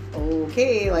like,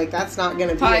 okay, like that's not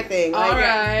gonna be a thing.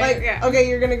 Like, okay,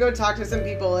 you're gonna go talk to some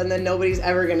people, and then nobody's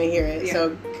ever gonna hear it. Yeah.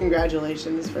 So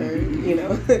congratulations for going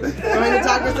to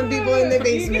talk to some people in the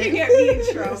basement. You're gonna get me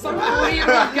in trouble. Some weird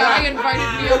guy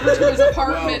invited me over to his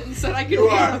apartment and said I could be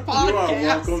on the podcast. You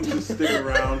are welcome to stick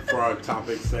around for our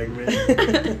topic segment.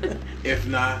 If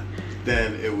not,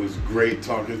 then it was great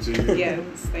talking to you. Yes,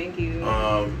 thank you.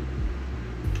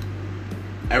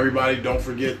 Everybody, don't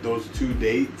forget those 2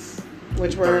 dates.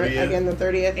 Which were, again, the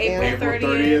 30th April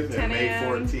 30th and May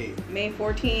 14th. May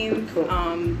 14th.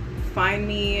 Cool. Find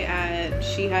me at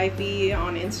She Hyphy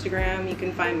on Instagram. You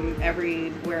can find me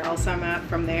everywhere else I'm at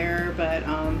from there. But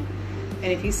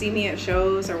and if you see me at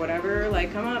shows or whatever,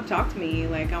 like, come up, talk to me.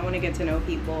 Like, I want to get to know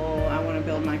people. I want to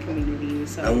build my community.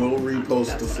 So and we'll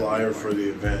repost the flyer for the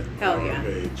event on our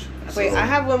page. Wait, I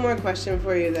have one more question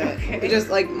for you that just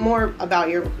like more about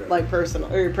your like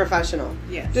personal or your professional.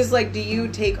 Yes. Just like, do you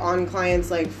take on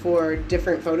clients like for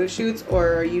different photo shoots,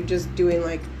 or are you just doing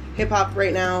like hip hop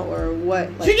right now, or what?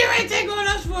 Like, you get ready to take on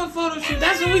us for a photo shoot.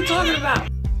 That's what we talking about.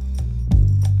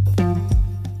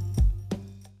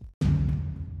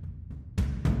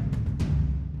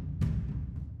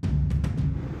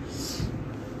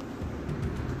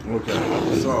 Okay,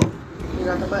 so you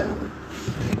got the button?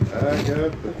 I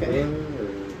got the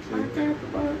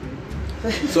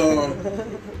button. So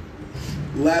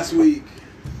last week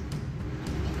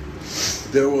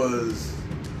there was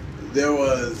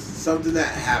something that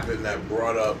happened that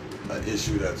brought up an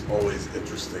issue that's always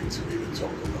interesting to me to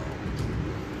talk about.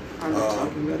 I'm not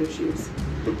talking about issues.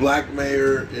 The black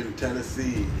mayor in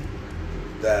Tennessee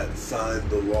that signed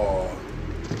the law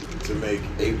to make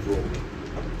April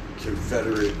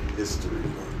Confederate History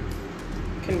Month.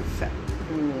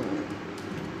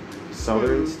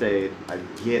 Southern state, I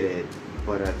get it,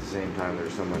 but at the same time,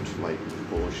 there's so much like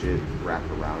bullshit wrapped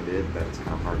around it that it's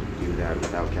kind of hard to do that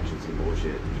without catching some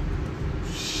bullshit.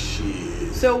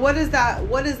 Shit. So what does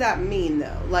that mean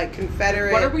though? Like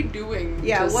Confederate? What are we doing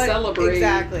Yeah, to what celebrate?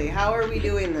 Exactly? How are we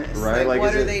doing this? Right? Like, what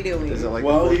is are it- they doing? Is it like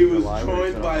Well, the he 4th of was July where joined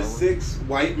it's by all 6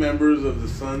 white members of the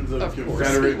Sons of Of course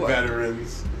Confederate he was.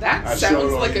 Veterans. That I sounds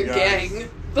showed all like you a guys. gang.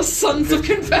 The Sons of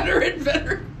Confederate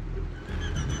Veterans.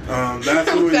 That's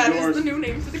who That is endorsed. the new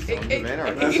name for the Sons of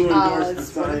Anarchy. That's who endorsed the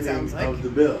that's what it sounds signing like. of the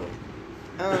bill.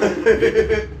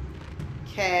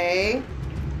 Okay.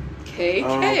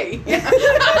 KK.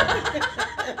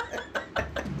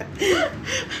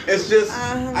 It's just,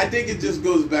 I think it just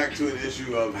goes back to an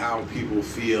issue of how people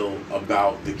feel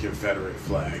about the Confederate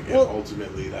flag, and Well,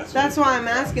 ultimately that's why I'm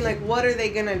asking. Like, what are they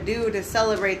gonna do to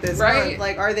celebrate this Right. month?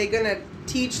 Like, are they gonna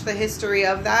teach the history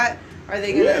of that? Are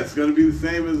they gonna? Yeah, it's going to be the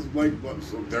same as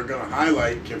so they're going to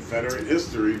highlight Confederate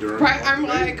history during. Right, the I'm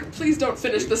month of like, please don't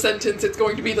finish the sentence. It's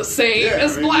going to be the same Yeah,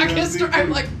 as I mean, Black you know, history. see, I'm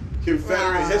like,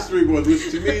 Confederate history was,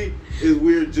 which to me is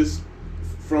weird, just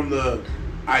from the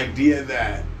idea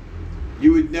that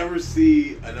you would never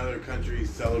see another country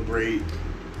celebrate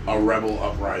a rebel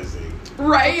uprising.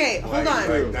 right? Okay, hold on. That's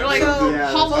They're like, something-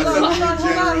 yeah, hold that's on, something hold you on.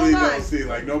 generally hold on. don't see.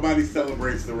 Like, nobody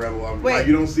celebrates the rebel uprising. Wait. Like,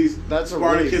 you don't see That's a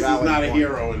Spartacus really is valid not a point.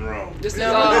 hero in Rome. This is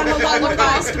No.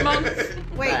 Holocaust month.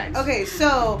 Wait. Thanks. Okay.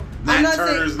 So Nat I'm not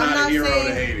Turner's saying. not I'm a not hero to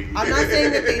saying. Haiti. I'm not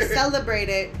saying that they celebrate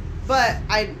it, but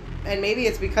and maybe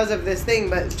it's because of this thing,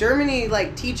 but Germany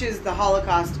like teaches the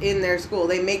Holocaust in their school.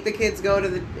 They make the kids go to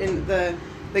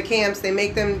the camps. They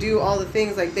make them do all the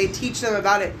things. Like they teach them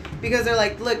about it because they're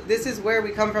like, look, this is where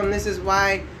we come from. This is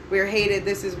why we're hated.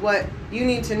 This is what you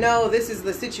need to know. This is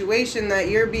the situation that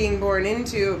you're being born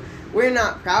into. We're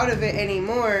not proud of it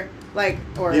anymore. Like,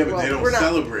 or Yeah, but well, they don't we're not,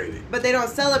 celebrate it. but they don't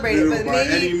celebrate They it. don't But by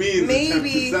any means attempt to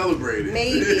maybe celebrate it.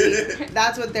 maybe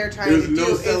that's what they're trying There's to do. no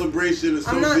is- celebration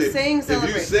associated. I'm not saying If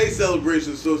celebrate. you say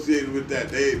celebration associated with that,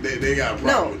 they got a problem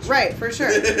No, with you. right, for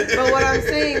sure. But what I'm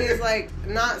saying is like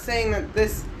not saying that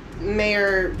this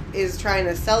mayor is trying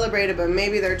to celebrate it, but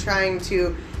maybe they're trying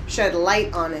to shed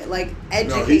light on it, like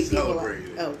educate he's people. celebrating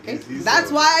it. Oh, okay, He's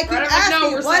that's why I keep Right, I'm like, no,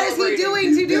 asking, we're what is he celebrating.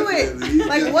 doing to do it?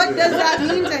 Like, what does that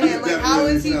mean to him? Like, how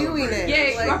is he doing it?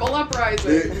 Yay, Like, rebel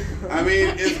uprising. I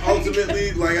mean, it's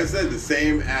ultimately, like I said, the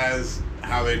same as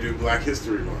how they do Black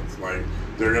History Month. Like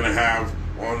they're gonna have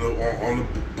on the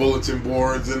bulletin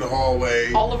boards in the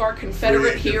hallway. All of our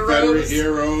Confederate Confederate heroes.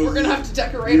 heroes. We're gonna have to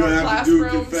decorate You're our gonna have to do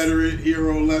classrooms. Confederate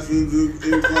hero lessons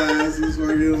in class. And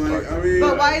fucking like, I mean,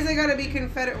 but why is it gotta be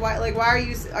Confederate? Why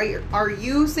are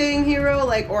you saying hero?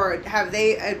 Like, or have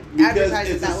they because advertised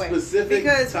it it's that a way? specific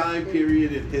Because time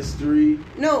period in history.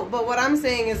 no, but what I'm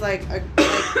saying is like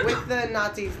with the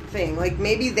Nazi thing, like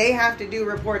maybe they have to do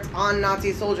reports on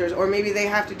Nazi soldiers, or maybe they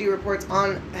have to do reports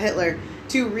on Hitler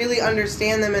to really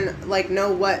understand them and like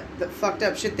know what the fucked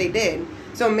up shit they did.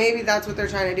 So maybe that's what they're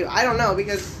trying to do. I don't know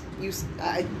because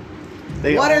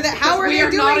They what all- are they? How are we they are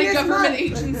doing not a this government month?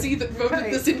 agency that voted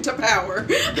Right. this into power.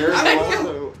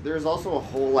 There's also a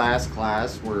whole ass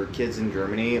class where kids in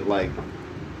Germany like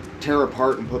tear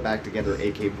apart and put back together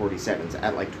AK-47s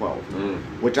at like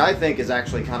 12, which I think is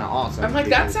actually kind of awesome. I'm like,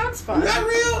 that because sounds fun. Is that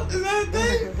real? Is that a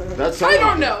thing? That's I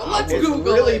don't know. Let's it's Google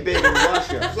really it. big in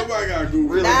Russia. Somebody got Google.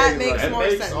 Really That big in makes Russia. more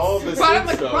sense. all the But I'm sense,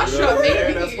 like, though, Russia, you know what I'm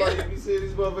saying? maybe. That's why you be seeing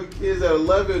these motherfucking kids at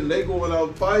 11, they going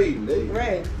out fighting. They,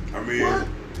 Right. I mean,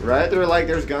 Right? They're like,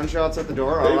 there's gunshots at the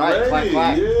door. they All right, clap, ready,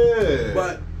 clap. yeah.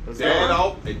 but Dad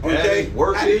off, and Dad okay, is how do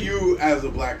working. you, as a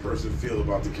black person, feel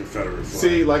about the Confederate flag?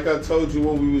 See, like I told you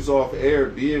when we was off air,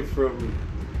 being from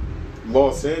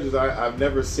Los Angeles, I've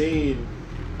never seen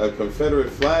a Confederate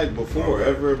flag before, Okay.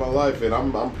 ever in my life. And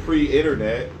I'm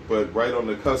pre-internet, but right on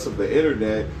the cusp of the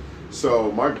internet.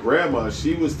 So my grandma,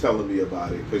 she was telling me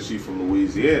about it because she's from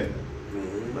Louisiana.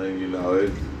 And, you know,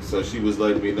 so she was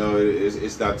letting me know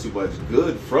it's not too much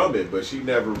good from it, but she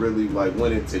never really like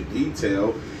went into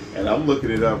detail. And I'm looking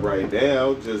it up right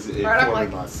now, just Right, I'm informing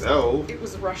like- myself. It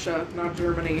was Russia, not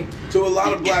Germany. To a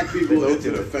lot of black people, it's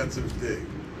an offensive thing.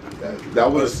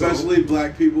 That was Especially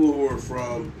black people who are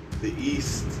from the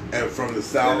East and from the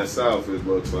South. in the South, it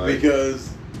looks like.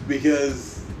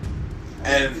 Because,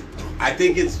 and I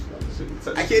think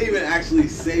I can't even actually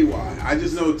say why. I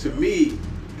just know, to me,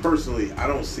 personally, I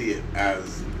don't see it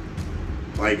as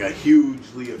like a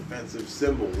hugely offensive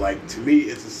symbol. Like, to me,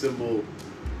 it's a symbol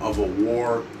of a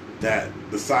war that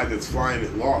the side that's flying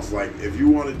it lost. Like, if you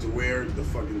wanted to wear the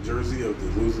fucking jersey of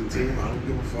the losing team, I don't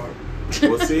give a fuck.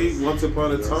 Well, see, once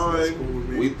upon a That's time, cool with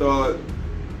me. we thought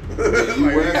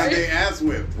Like, got their ass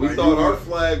whipped. We like, thought our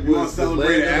flag you wanna was the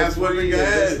celebrate land ass of the whipping? free Go and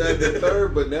this, ahead. that, and the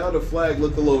third, but now the flag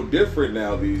look a little different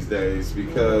now these days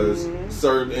because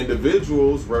certain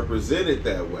individuals represent it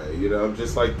that way. You know,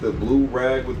 just like the blue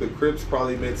rag with the Crips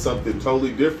probably meant something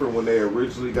totally different when they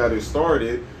originally got it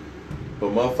started,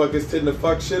 but motherfuckers tend to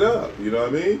fuck shit up. You know what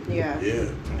I mean? Yeah. Yeah.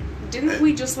 Didn't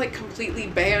we just like completely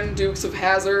ban Dukes of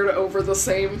Hazzard over the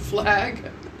same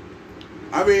flag?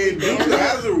 I mean, Dukes of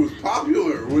Hazzard was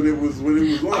popular when it was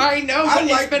on. I know, but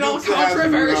it's been all Dukes of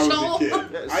Hazzard when I was a controversial.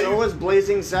 kid. Yeah, so was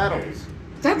Blazing Saddles.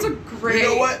 That's a great. You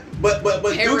know what? But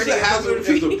Dukes parody of of the Hazzard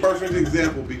movie. is a perfect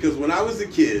example because when I was a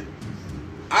kid,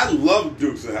 I loved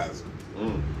Dukes of Hazzard.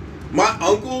 My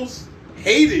uncles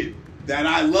hated that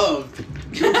I loved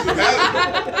Dukes of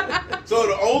Hazzard. So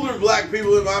the older black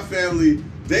people in my family,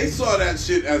 they saw that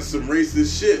shit as some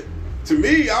racist shit. To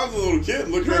me, I was a little kid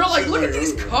looking You at were like, shit look at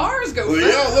these oh. cars go Well,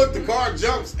 fast. yo, look, the car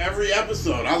jumps every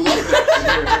episode. I love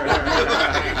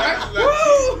that.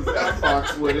 Woo! That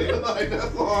fox with it. Like,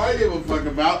 that's all I give a fuck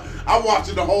about. I'm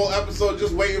watching the whole episode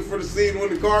just waiting for the scene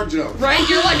when the car jumps. Right?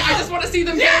 You're like, I just want to see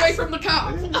them get away from the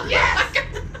cops. Yes!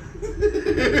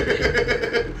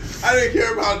 I didn't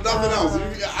care about nothing else.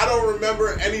 I don't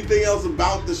remember anything else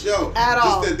about the show. At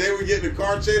all. Just that they would get in a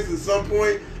car chase at some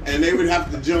point and they would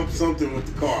have to jump something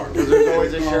with the car. Because there's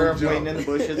always a The car sheriff would jump. waiting in the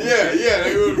bushes. and Yeah, shit. yeah.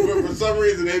 They would, for some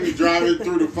reason, they'd be driving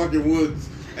through the fucking woods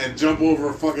and jump over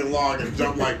a fucking log and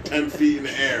jump like 10 feet in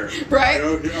the air. Right?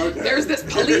 Like, okay. There's this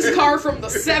police car from the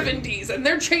 70s, and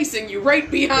they're chasing you right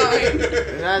behind.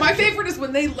 My favorite is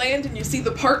when they land and you see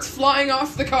the parts flying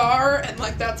off the car, and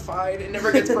like, that's fine. It never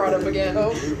gets brought up again.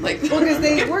 Like, Well, because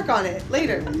they work on it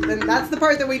later. Then that's the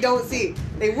part that we don't see.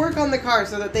 They work on the car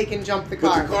so that they can jump the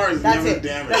But car. the car is that's never it.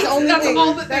 damaged. That's the only That's thing.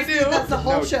 all that they that's, do. That's the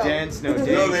whole No show. dents, no dings.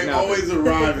 No, they nothing. always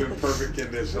arrive in perfect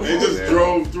condition. They just Yeah.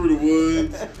 drove through the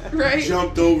woods, right?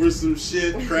 jumped over some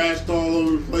shit, crashed all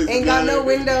over the place. Ain't got no together.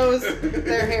 windows.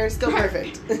 Their hair is still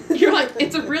perfect. You're like,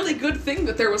 it's a really good thing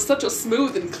that there was such a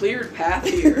smooth and cleared path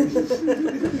here.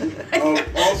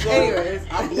 Also, Anyways.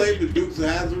 I blame the Dukes of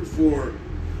Hazzard for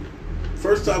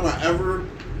first time I ever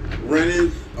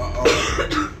rented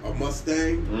a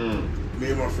Mustang. Me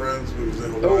and my friends, we was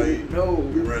in Hawaii. no.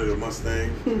 We rented a Mustang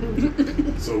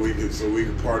so we could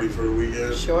party for the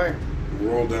weekend. Sure.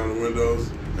 Roll down the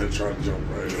windows and try to jump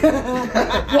right in.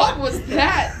 What was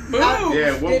that move?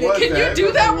 Yeah, what Did it- was Can that? you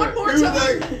do that one more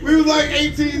time? We was like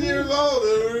 18 years old.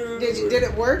 Did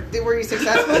it work? Were you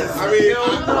successful? I mean,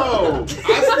 No.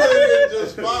 I slid in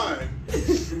just fine.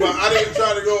 But I didn't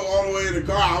try to go all the way in the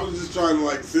car. I was just trying to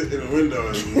like sit in the window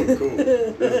and look cool.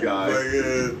 This guy.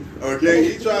 Like,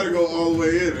 okay, he tried to go all the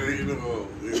way in, and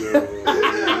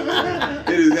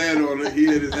hit his head on it. He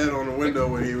hit his head on the window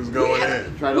when he was going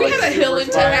in. Try to, We like, had a hill in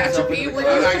super spy himself Tehachapi in where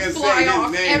the you Well, I would can fly say his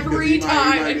off name 'cause every he might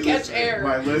time be and catch listening. air.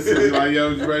 Might listen, be like, yo,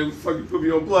 you ready to fucking put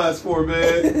me on blast for,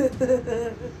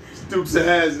 man? Dukes of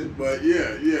Hazzard. But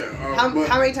yeah. How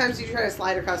many times did you try to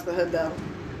slide across the hood though?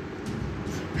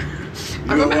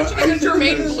 I'm imagining a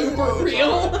Jermaine blooper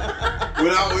reel.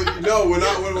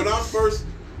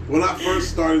 When I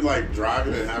first started like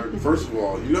driving and having, first of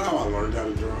all, you know how I learned how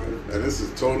to drive, and this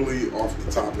is totally off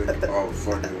the topic of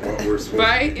fucking what we're supposed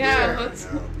Right? to do Yeah, right let's-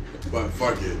 now. But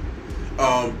fuck it.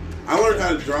 I learned how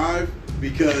to drive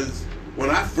because when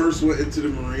I first went into the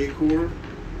Marine Corps,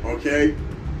 okay,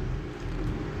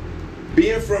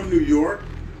 being from New York,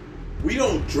 we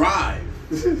don't drive.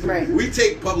 Right. We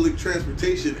take public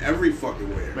transportation every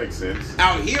fucking where. Makes sense.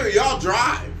 Out here, y'all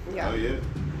drive. Yeah. Oh, yeah.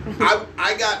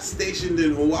 I got stationed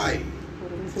in Hawaii,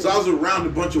 so I was around a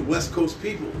bunch of West Coast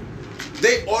people.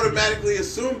 They automatically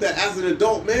assumed that as an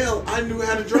adult male, I knew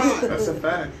how to drive. That's a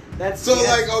fact. That's So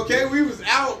yes. like, okay, we was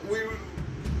out.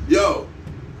 Yo,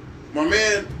 my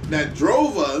man that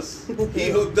drove us, he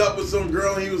hooked up with some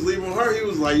girl. And he was leaving with her. He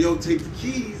was like, "Yo, take the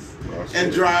keys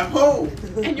and drive home."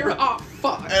 And you're, oh,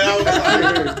 fuck. And I was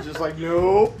like, Just like,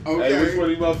 nope. "Okay." Hey, which one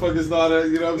of you motherfuckers know that,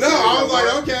 you know what I'm No, saying? I was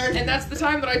like, "Okay." And that's the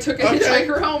time that I took a Okay.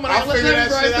 hitchhiker home and I I'll let figure them that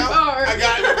drive shit the out. car. I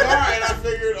got in the car and I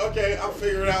figured, okay, I'll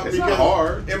figure it out It's because not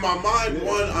hard. in my mind,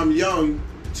 one, I'm young.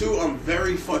 Two, I'm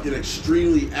very fucking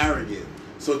extremely arrogant.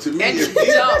 So to me, And if you're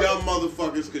these dumb. dumb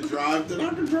motherfuckers could drive, then I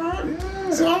could drive.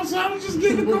 Yeah. So I was just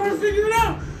getting the car and figure it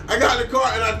out. I got in the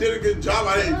car and I did a good job.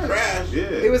 I didn't crash. Yeah.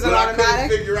 It was an But I couldn't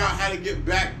automatic. figure out how to get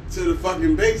back to the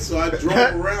fucking base, so I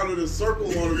drove around in a circle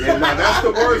on the Yeah, no, that's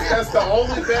the worst. That's the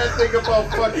only bad thing about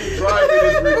fucking driving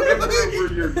is remembering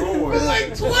where you're For going.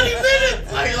 like 20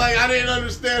 minutes. Like I didn't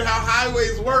understand how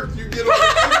highways worked. You get on the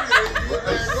freeway and you get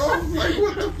back off. Like,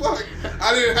 what the fuck? I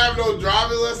I didn't have no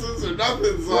driving lessons or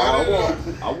nothing, so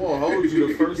I won't hold you.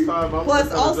 The first time I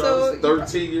Plus, also, was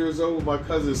 13 years old with my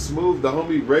cousin Smooth, the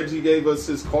homie Reggie gave us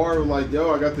his car. Like,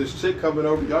 yo, I got this chick coming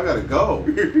over. Y'all gotta go.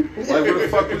 Like, where the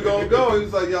fuck we gonna go? He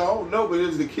was like, yo, I don't know, but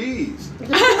here's the keys.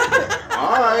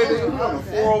 Alright, nigga, we on the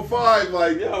 405.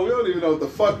 Like, yo, we don't even know what the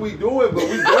fuck we doing, but we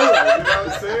doing it. You know what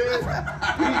I'm saying?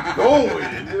 We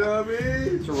going. You know what I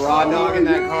mean? It's a raw dog in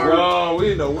that car. Bro,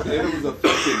 we know. And it was a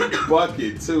fucking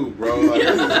bucket, too, bro. Like,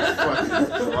 it was a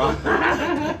fucking rock.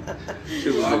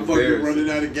 Shit was I'm fucking running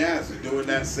out of gas and doing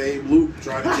that same loop,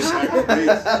 trying to get back to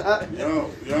base.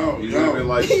 Yo.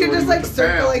 Like, You're just like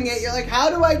circling it. You're like, how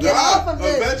do I get off of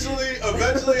it?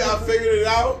 Eventually, I figured it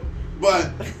out,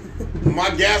 but my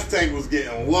gas tank was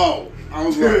getting low. I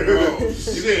was like, oh,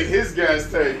 you did his gas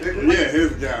tank, nigga. Yeah,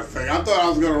 his gas tank. I thought I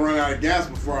was going to run out of gas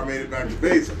before I made it back to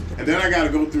base. And then I got to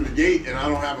go through the gate, and I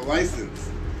don't have a license.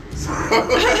 So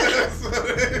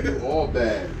all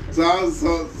bad. So I was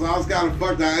kind of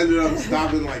fucked. I ended up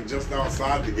stopping like just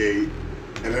outside the gate,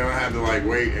 and then I had to like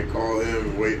wait and call him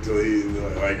and wait till he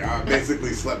like I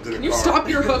basically slept in the car. You stop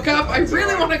your hookup? I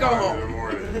really want to go home. In the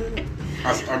morning.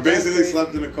 I basically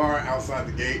slept in the car outside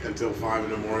the gate until 5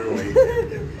 in the morning when he came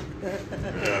get me.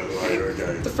 Yeah, like,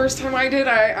 okay. The first time I did,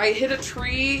 I hit a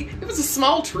tree. It was a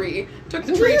small tree. Took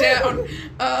the tree down.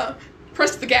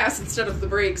 Pressed the gas instead of the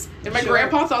brakes. And my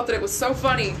grandpa thought that it was so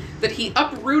funny that he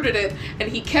uprooted it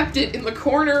and he kept it in the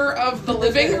corner of the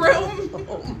living room.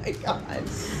 Oh my god.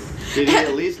 Did he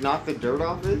at least knock the dirt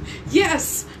off it?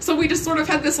 Yes. So we just sort of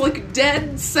had this like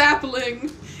dead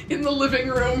sapling in the living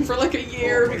room for like a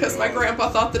year because my grandpa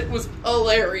thought that it was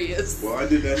hilarious. Well, I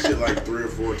did that shit like 3 or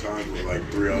 4 times with like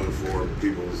 3 other 4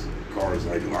 people's cars.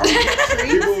 Like,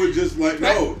 people would just like,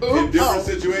 no, in different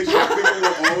situations, people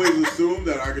would always assume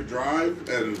that I could drive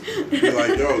and be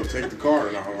like, yo, take the car.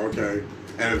 And I'm okay.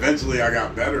 And eventually I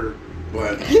got better.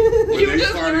 But you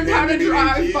just learned how to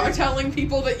drive by telling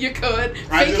people that you could.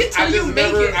 Fake it till you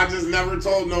make it. I just never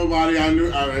told nobody I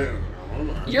knew.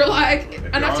 You're like,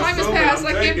 enough time has passed.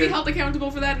 I can't be held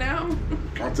accountable for that now.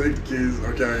 I'll take the keys.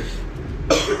 Okay.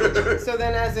 So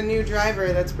then, as a new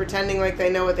driver that's pretending like they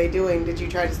know what they're doing, did you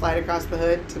try to slide across the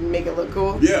hood to make it look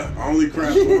cool? Yeah, I only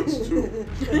crashed once too.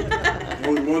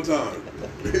 Only one time.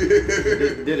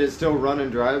 Did it still run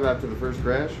and drive after the first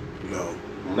crash? No.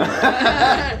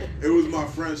 It was my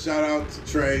friend. Shout out to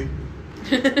Trey.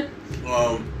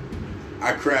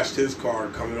 I crashed his car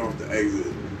coming off the exit.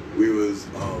 We was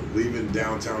leaving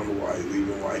downtown Hawaii,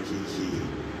 leaving Waikiki,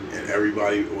 and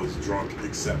everybody was drunk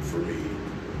except for me.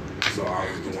 So I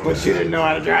was the one. But you didn't know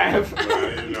how to drive. But I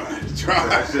didn't know how to drive.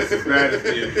 That's just as bad as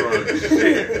being drunk.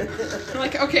 Shit.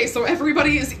 Like, okay, so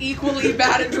everybody is equally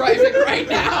bad at driving right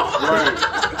now. Right.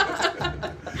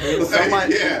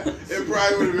 Yeah, it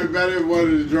probably would have been better if one of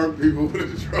the drunk people would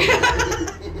have drove.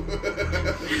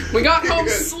 We got home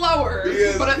slower,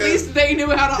 but at least they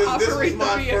knew how to operate the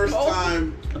vehicle. This was my first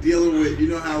time dealing with, you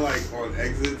know how like on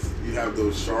exits you have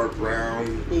those sharp round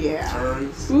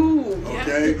turns? Ooh,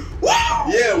 okay.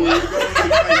 Yeah, when you're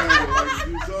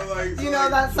going like, you know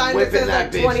that sign that says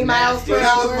like 20 miles per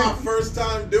hour? That was my first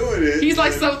time doing it. He's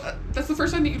like, so that's the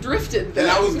first time that you drifted. And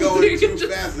I was going too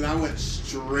fast, and I went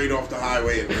straight off the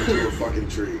highway and into a fucking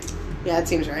tree. Yeah, it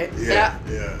seems right. Yeah.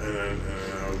 And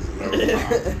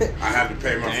I had to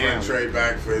pay my friend Trey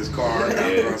back for his car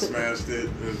after I smashed it.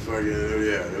 And fucking,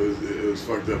 it was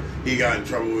fucked up. He got in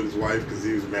trouble with his wife because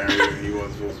he was married and he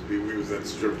wasn't supposed to be. We was at the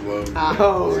strip club.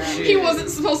 Oh, shit. He wasn't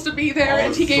supposed to be there,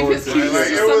 and he gave his keys to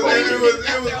somebody.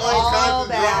 It was all kinds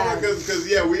of drama because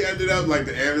we ended up like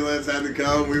the ambulance had to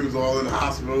come. We was all in the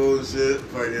hospital and shit.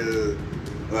 Fucking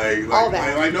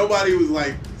like nobody was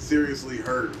like seriously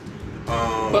hurt.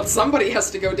 But somebody has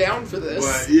to go down for this.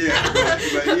 But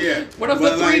yeah. One of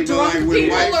the 3 drunk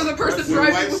people or the person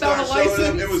driving without a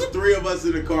license. It was 3 of us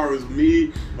in the car. It was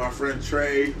me, my friend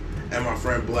Trey, and my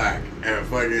friend Black. And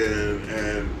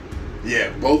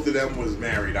both of them was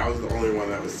married. I was the only one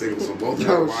that was single. So both of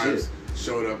their wives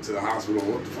showed up to the hospital.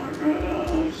 What the fuck?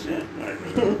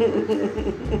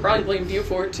 Shit. Probably blamed you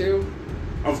for it too.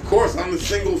 Of course, I'm the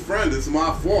single friend. It's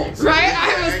my fault. So right?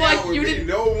 I was like, you didn't.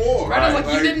 No more. Right? I was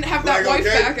like, you didn't have that wife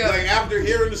back up. Like after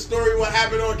hearing the story, what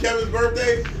happened on Kevin's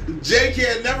birthday, Jay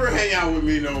can't never hang out with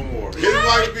me no more. His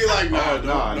wife be like, no, fuck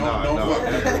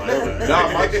me.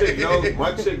 Nah,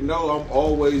 my chick know I'm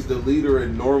always the leader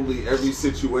in normally every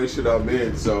situation I'm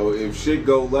in. So if shit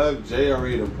go left, Jay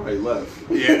already done probably left.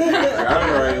 Yeah, like, I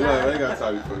already left. I ain't got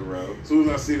time to fuck around. As soon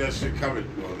as I see that shit coming,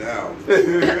 well, now.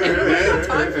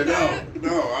 Time for that.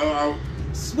 No, I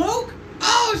smoke.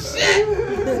 Oh shit!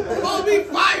 Gonna be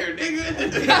fired, nigga.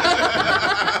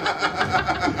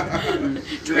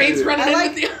 Trains running in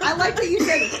with the. I like that you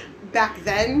said back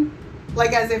then,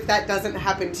 like as if that doesn't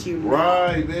happen to you now.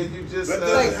 Right, man. You just That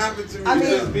doesn't happen to me. I you mean-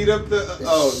 just beat up the.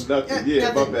 Oh, nothing.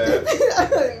 Yeah, my bad. Nope.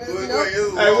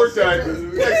 Hey, we're done. Open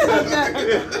and close it.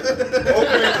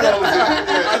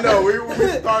 Yeah. I know we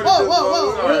started Whoa, this.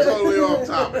 whoa. We're totally off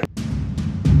topic.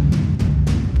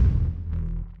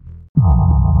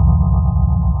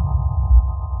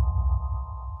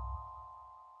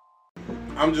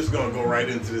 I'm just gonna go right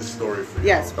into this story for you.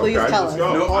 Yes, please Okay, tell let's us.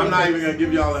 go. No, All I'm the not things. even gonna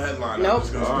give y'all a headline. Nope. I'm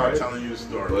just gonna All start right. telling you the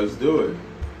story. Let's do it.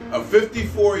 A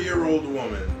 54-year-old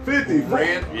woman 54.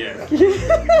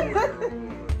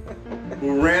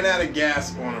 who ran out of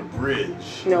gas on a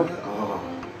bridge. Nope. Oh,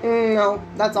 No,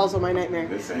 that's also my nightmare.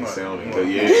 this ain't What? sounding What? good.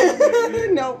 Yeah.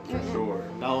 Nope. For sure.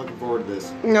 Not looking forward to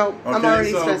this. Nope. I'm Okay,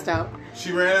 already so- stressed out.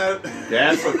 She ran out.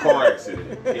 That's a car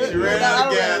accident. She ran out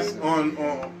of gas on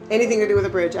Anything to do with a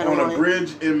bridge, I don't a want it.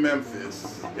 bridge in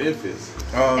Memphis. Memphis.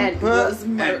 And was At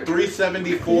murdered.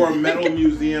 374 Metal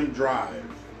Museum Drive.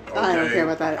 I don't Okay? care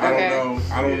about that. I Okay.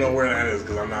 don't know where that is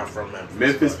because I'm not from Memphis.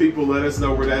 Memphis but- people, let us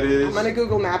know where that is. I'm gonna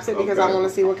Google Maps it because Okay. I want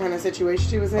to see what kind of situation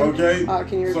she was in. Okay.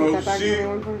 Can you repeat so that back to me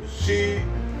one more? she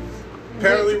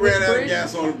apparently Which ran out of bridge?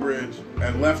 gas on a bridge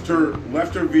and left her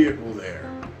vehicle there.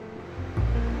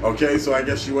 Okay, so I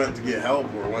guess she went to get help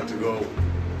or went to go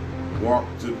walk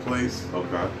to the place.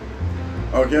 Okay.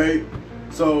 Okay,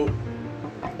 so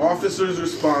officers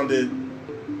responded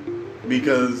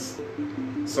because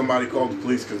somebody called the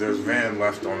police because there's a van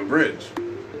left on the bridge.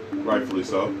 Rightfully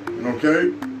so.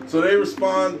 Okay, so they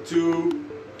respond to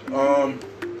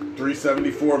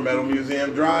 374 Metal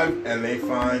Museum Drive and they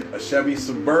find a Chevy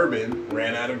Suburban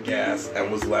ran out of gas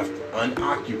and was left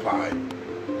unoccupied.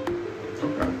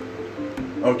 Okay.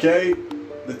 Okay,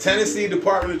 the Tennessee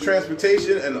Department of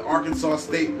Transportation and the Arkansas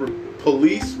State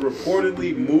Police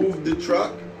reportedly moved the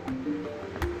truck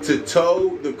to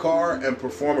tow the car and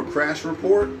perform a crash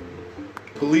report.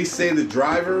 Police say the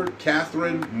driver,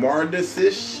 Catherine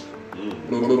Mardisish,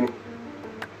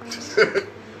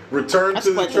 returned That's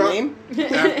to the quite the truck name.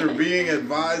 after being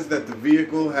advised that the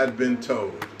vehicle had been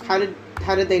towed. How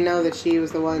did they know that she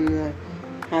was the one that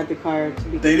had the car to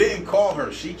be? They didn't call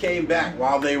her. She came back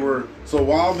while they're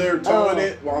towing Oh.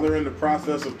 it, while they're in the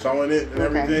process of towing it and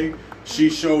Okay. everything, she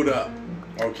showed up.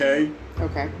 Okay?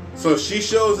 Okay. So she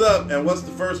shows up and what's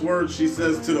the first word she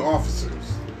says to the officers?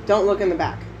 Don't look in the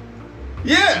back.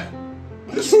 Yeah!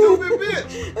 You stupid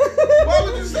bitch! Why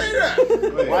would you say that?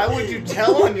 Wait. Why would you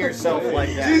tell on yourself like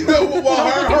She's that? the,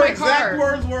 well, her My exact car.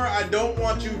 words were, I don't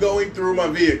want you going through my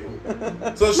vehicle.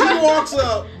 So she walks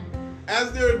up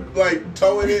as they're like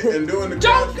towing it and doing the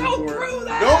Don't crash go report. through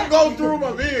that! Don't go through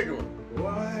my vehicle.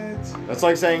 What? That's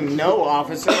like saying, no,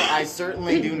 officer, I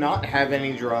certainly do not have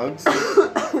any drugs.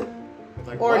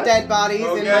 Like, Or what? dead bodies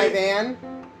in my Okay. van.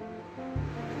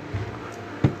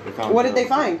 They found What did they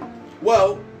drugs. find?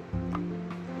 Well,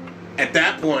 at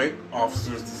that point,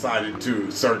 officers decided to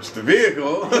search the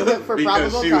vehicle For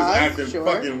because probable she was cause, acting sure.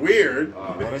 fucking weird.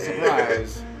 What a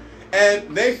surprise.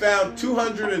 And they found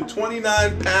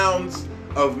 229 pounds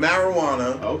of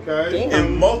marijuana Okay. Damn.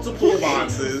 in multiple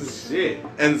boxes Shit.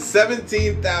 and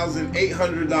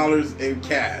 $17,800 in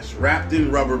cash wrapped in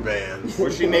rubber bands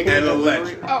Was she making and a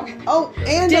delivery? ledger. Okay. Oh,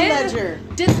 and Did- a ledger.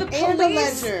 Did the And a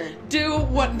police ledger. do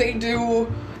what they do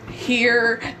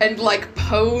here and like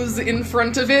pose in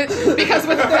front of it? Because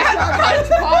with that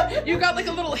pot, you got like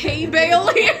a little hay bale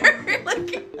here.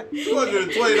 Like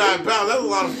 229 pounds, that's a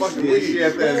lot of fucking Yeah, she weed.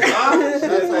 had that anxiety. She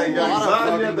had that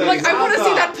anxiety. She had that I want to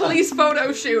see that anxiety. police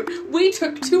photo shoot. We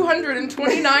took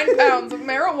 229 pounds of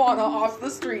marijuana off the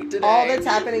street today. All that's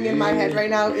happening in my head right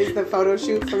now is the photo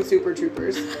shoot from Super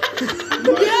Troopers.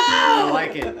 I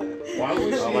like it. Why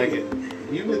would she? I like it.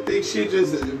 You would think she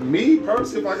just me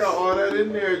personally. If I got all that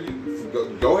in there, you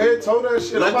go ahead, tow that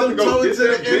shit. Let I'm them about to tow go it get to the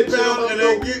that bitch impound I'm and gonna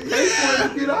then go get- pay for it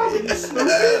to get out. You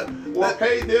stupid. Or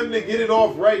pay them to get it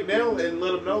off right now and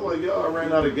let them know, like, yo, I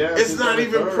ran out of gas. It's not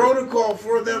even third. protocol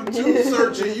for them to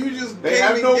search it. You just They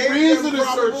have no gave reason them to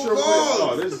search probable your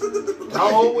cause. this.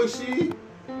 How old was she?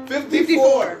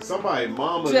 54. Somebody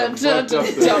mama Dun, done dun, fucked up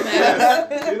dun, the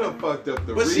dumbass. She done fucked up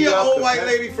the But she an re-up, old the white pa-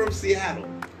 lady from Seattle.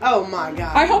 Oh my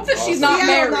god. I hope that she's not Yeah, I'm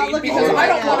married not looking because for I it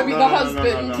don't want to be No, the no,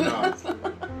 husband.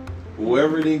 no.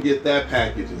 Whoever didn't get that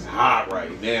package is hot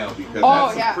right now because Oh,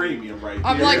 that's yeah. a premium right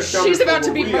I'm there. like, It's coming she's about to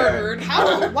from be where we at. murdered.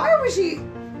 How? Why was she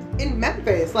in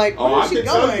Memphis? Like, Oh, where I is she can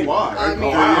going? tell you why. I mean, Oh,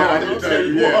 yeah, I I can can tell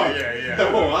you yeah, why. yeah.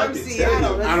 No, I From can Seattle.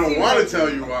 tell you. That I don't seems want like- to tell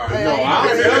you why. Yeah, No, you I'll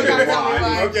gotta- tell you you gotta tell me why.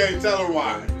 why. Okay, tell her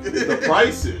why. The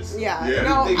prices. Yeah. Yeah.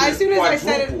 No, Everything as is soon as I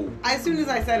said it, quadruple. as soon as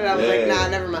I said it, I was like, nah,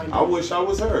 never mind. I wish I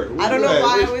was her. I don't know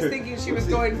why I was thinking she was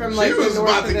going from like She was the north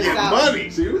about to to the get south. money.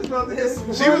 She was about to get some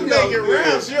She was money making out there.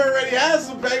 rounds. She already had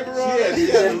some paper on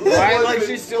it. Why, like,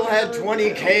 she still had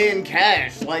 20K in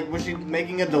cash? Like, was she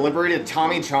making a delivery to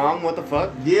Tommy Chong? What the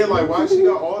fuck? Yeah, like, why she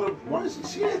got all the... Why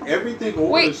she had everything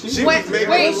ordered. Wait, She when, was making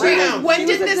wait, rounds. when She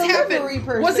did was a this happen? delivery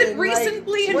person, Was it like,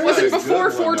 recently and when was it was it before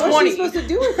good one, though? What's she 420? supposed to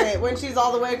do with it when she's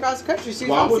all the way across the country? She's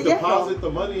Well, I from would Seattle. deposit the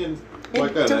money in...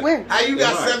 Like To win. How you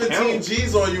got in my 17 account.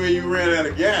 G's on you and you ran out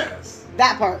of gas?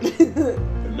 That part.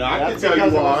 No, I can That's tell you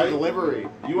because it was a why. delivery.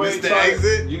 You ain't Mr. trying.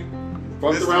 Exit? You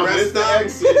fucked Mr. around, Rest Mr. Stop?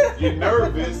 Exit. You're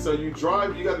nervous, so you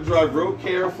drive. You got to drive real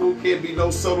careful. Can't be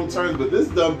no subtle turns. But this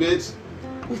dumb bitch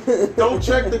don't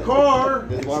check the car.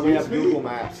 That's why we have Google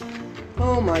Maps.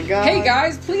 Oh my god. Hey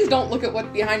guys, please don't look at what's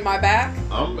behind my back.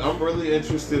 I'm really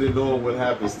interested in knowing what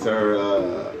happens to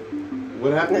her.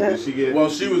 What happened? Did she get?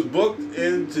 Well, she was booked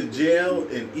into jail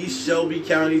in East Shelby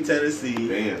County, Tennessee,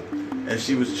 damn. and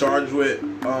she was charged with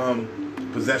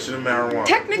possession of marijuana.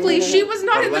 Technically, she was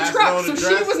not Her in the last truck, known so she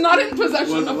address was not in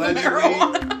possession was of the allegedly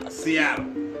marijuana. Seattle.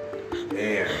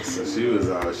 Damn. So she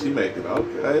was. She making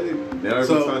okay. Now every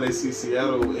So- time they see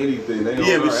Seattle anything, they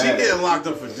Yeah, on but her she ass. getting locked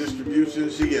up for distribution.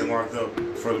 She getting locked up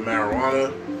for the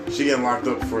marijuana. She getting locked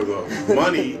up for the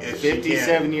money. And she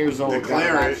 57 can't years old.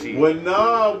 declare got a it. rap sheet. Well,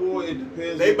 nah, boy, it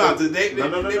depends. They what about to they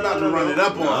about to run it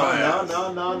up on her ass.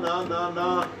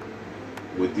 No.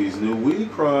 With these new weed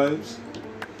crimes,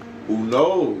 who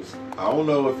knows? I don't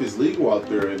know if it's legal out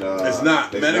there in It's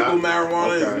not. Medical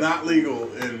marijuana Okay. is not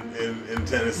legal in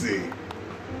Tennessee.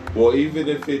 Well, even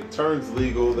if it turns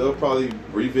legal, they'll probably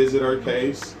revisit our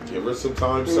case, give her some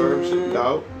time served, shipped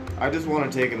out. I just want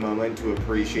to take a moment to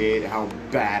appreciate how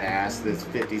badass this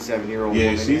 57-year-old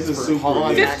Yeah, woman she's is a for super-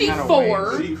 hauling that kind of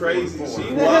 54. weight. She crazy. She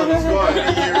 44. wild as fuck. 20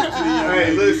 years to the young Hey,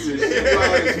 lady. listen, she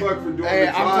wild as fuck for doing Hey,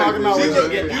 the I'm talking about She when driving. you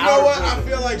look, get you out know of what? prison. I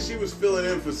feel like she was filling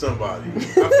in for somebody. I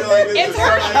feel like this It's is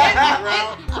her, somebody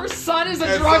around. her son is a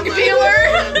and drug somebody dealer.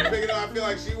 had to pick it up. I feel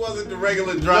like she wasn't the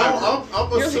regular driver. No,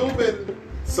 I'm assuming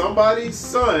somebody's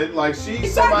son, like she's Exactly.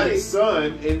 somebody's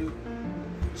son, and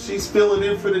she's filling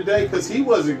in for the day because he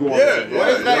wasn't going. Yeah, What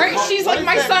is that Right? called? She's What like, is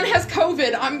my that- son has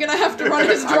COVID. I'm gonna have to run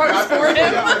his I drugs got for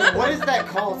that. him. What does that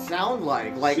call sound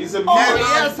like? Like, She's a oh man.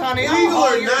 yes, honey, I'll Legal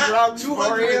haul or your not, drugs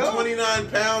for you. 229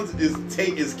 pounds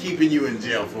is keeping you in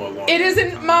jail for a long time. It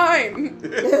isn't mine.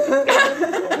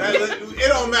 It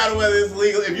don't matter whether it's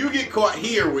legal. If you get caught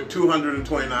here with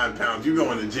 229 pounds, you're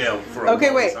going to jail for a Okay,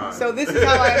 long wait. time. So this is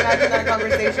how I imagine that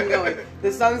conversation going.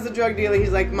 The son's the drug dealer.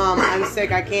 He's like, "Mom, I'm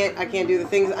sick. I can't do the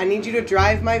things. I need you to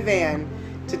drive my van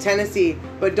to Tennessee,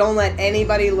 but don't let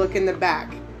anybody look in the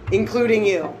back, including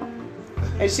you."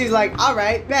 And she's like, "All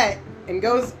right, bet." And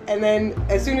goes, and then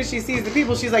as soon as she sees the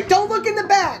people, she's like, "Don't look in the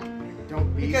back."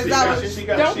 Don't be Because She that got, was- she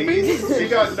got, Don't she, be- she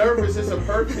got nervous. It's a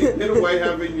perfect getaway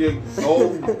having your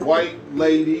old white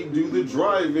lady do the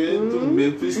drive-in to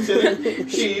Memphis,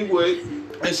 Tennessee with.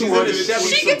 And she's in a Chevy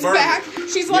She gets Suburban. back.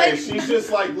 She's Yeah, like, she's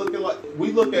just like looking like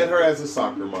we look at her as a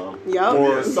soccer mom Yup.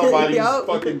 or somebody's Yup.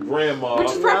 fucking grandma.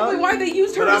 which is probably why they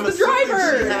used her But I'm as the assuming she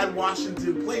driver. had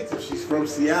Washington plates if she's from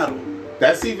Seattle.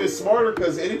 That's even smarter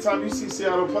because anytime you see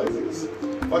Seattle places,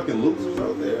 fucking losers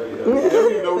out there. You know, they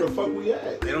don't even know where the fuck we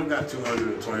at. They don't got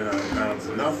 229 pounds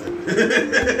of nothing.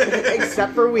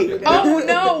 Except for weed. Oh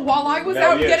no! While I was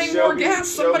Now, out yeah, getting more Shelby- gas,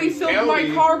 somebody Shelby filled my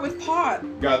County- car with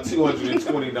pot. Got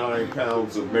 229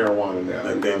 pounds of marijuana now.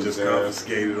 That you they know what just I'm saying?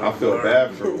 confiscated. I off feel her.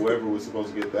 bad for whoever was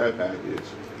supposed to get that package.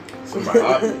 Somebody.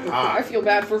 I feel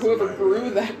bad for whoever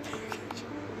grew that.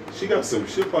 She got some.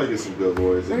 She'll probably get some good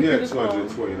lawyers. If Where you did had it go?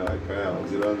 229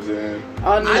 pounds, you know what I'm saying?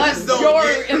 I Unless just don't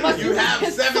you're, get unless you have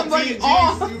piss 17 somebody G's,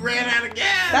 off. you ran out of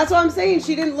gas. That's what I'm saying.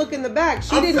 She didn't look in the back.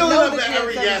 She I'm didn't filling know up that at she had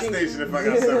every gas 17. station if I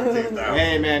got 17,000.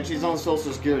 hey man, she's on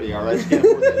Social Security, all right? She can't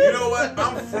afford that. You know what?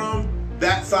 I'm from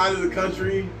that side of the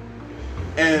country,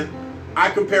 and I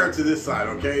compare it to this side,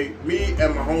 okay? Me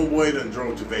and my homeboy done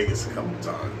drove to Vegas a couple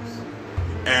times.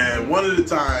 And one of the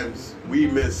times, we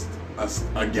missed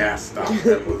a gas stop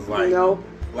that was like, Nope.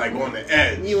 like on the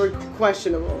edge. You were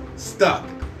questionable. Stuck.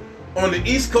 On the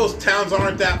East Coast, towns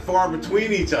aren't that far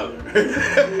between each other.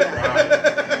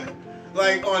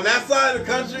 Like, on that side of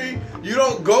the country, you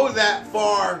don't go that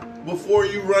far before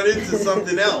you run into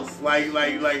something else. Like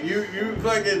you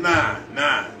fucking, nah.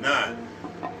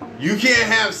 You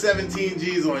can't have 17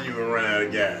 G's on you and run out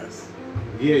of gas.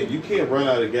 Yeah, you can't run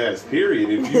out of gas. Period.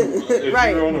 If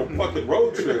Right. you're on a fucking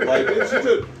road trip, like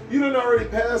bitch, you done already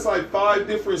passed like 5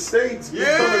 different states.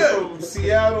 Yeah. Coming from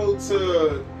Seattle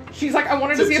to She's like, I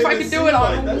wanted to To see if I could do Tennessee, it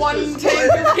on like, that's one just-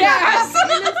 tank of gas.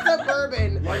 In a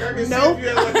Suburban. Like I can Nope. see if you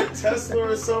had like a Tesla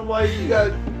or something, like you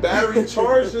got battery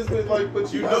charged, just been like,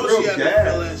 but You you know got she real had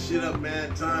to fill that gas. shit up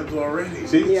mad times already.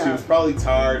 She Yeah. was probably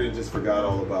tired and just forgot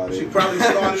all about it. She probably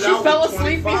started She out fell with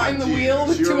asleep 25 behind the G's. wheel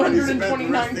with She already spent the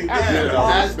 229 rest in pounds. gas.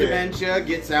 Yeah. Has dementia,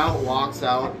 gets out, walks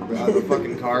out the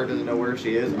fucking car, doesn't know where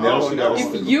she is. Now Oh she no.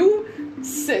 knows. If you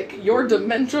sick your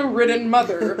dementia-ridden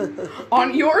mother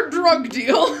on your drug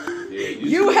deal, Yeah,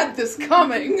 you had this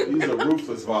coming. He's a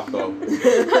ruthless vato.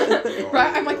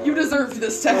 Right? I'm like, you deserve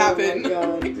this to happen.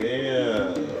 Oh my God.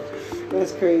 Damn.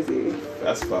 That's crazy.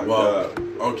 That's fucked Well, up.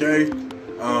 okay.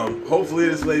 Hopefully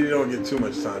this lady don't get too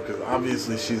much time because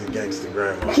obviously she's a gangster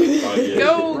grandma. Oh, yeah.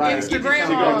 Go, Right. gangsta She gonna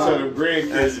grandma. tell them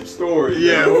grandkids some stories.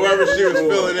 Yeah, yo. whoever she was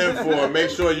filling in for, make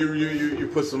sure you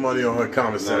put some money on her Nah,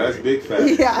 commissary. that's big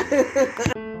fact. Yeah.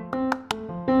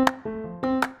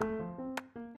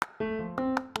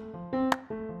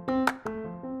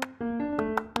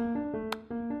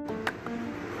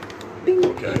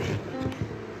 Okay.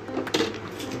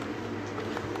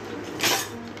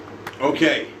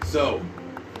 Okay, so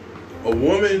a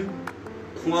woman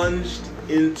plunged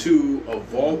into a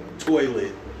vault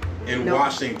toilet in Nope.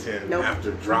 Washington Nope.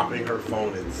 after dropping her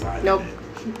phone inside. Nope.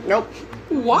 Nope.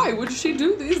 Why would she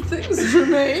do these things,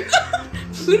 Jermaine?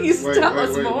 Please tell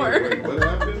us more. Wait, what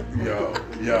happened? Yo.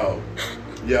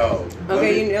 Let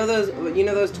Okay, me- you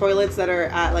know those toilets that are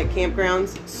at like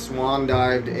campgrounds? Swan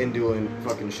dived into a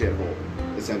fucking shithole,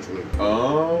 essentially.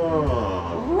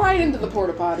 Oh. Right into the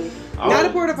porta potty. Not a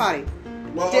porta potty.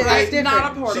 Well, That's okay, different.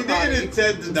 Not a porta she potty. didn't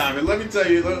intend to dive in. Let me tell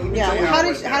you. Let me Yeah. tell you Well, it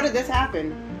went how down. did this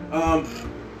happen?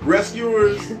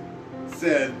 Rescuers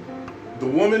said the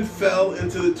woman fell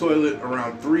into the toilet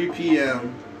around 3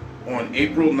 p.m. on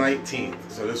April 19th.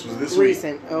 So this was this week.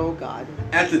 Recent. Oh God.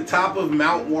 At the top of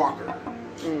Mount Walker,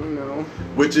 Oh no.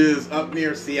 which is up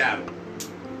near Seattle.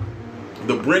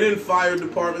 The Brennan Fire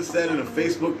Department said in a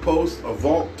Facebook post, a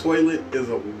vault toilet is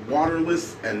a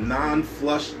waterless and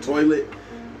non-flush toilet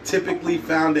typically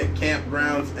found at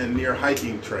campgrounds and near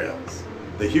hiking trails.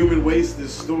 The human waste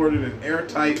is stored in an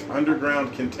airtight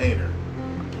underground container.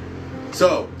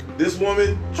 So, this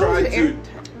woman tried to...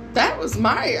 That was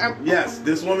my. Yes,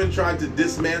 this woman tried to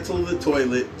dismantle the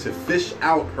toilet to fish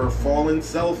out her fallen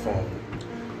cell phone.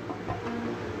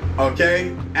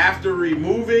 Okay? After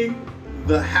removing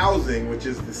the housing, which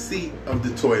is the seat of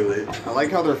the toilet, I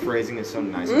like how their phrasing is so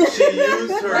nice. she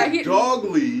used her Right. dog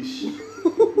leash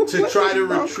to try to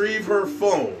retrieve her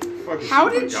phone. Fucking How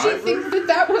shit, did she MacGyver. think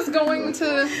that was going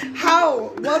to?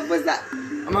 How? What was that?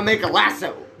 I'm gonna make a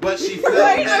lasso. But she fell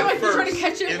Right, head I'm like, you trying to first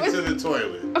catch it into with- the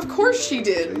toilet. Of course she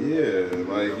did. Yeah,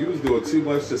 like you was doing too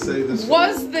much to save this.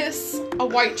 Was this a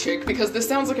white chick? Because this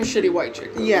sounds like a shitty white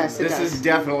chick. Yes, it This does. is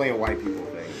definitely a white people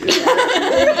thing.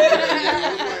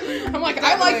 I'm like,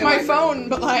 I like my phone,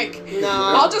 but like, No.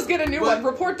 I'll just get a new one.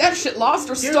 Report that shit lost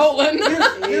or stolen.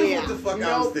 Here's Yeah. what the fuck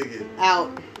I was Nope. thinking.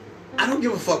 Out. I don't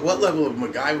give a fuck what level of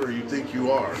MacGyver you think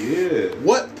you are. Yeah.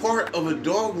 What part of a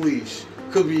dog leash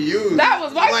could be used? That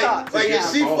was my like, thought. Like Yeah.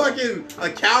 if she fucking a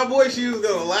cowboy, she was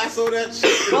gonna lasso that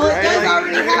shit. Well, it Right, does like,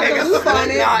 already have make the a loop on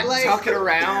slip it. knot, Like, tuck it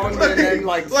around, and then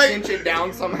like Like- cinch it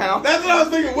down somehow. That's what I was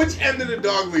thinking. Which end of the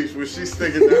dog leash was she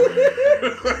sticking down?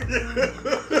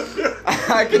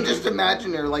 I can just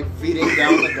imagine her like feeding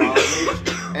down the dog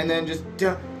leash, and then just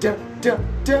duh, duh, duh,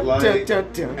 duh, Like, duh, duh,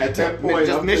 duh. At that point,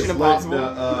 just I'm Mission just letting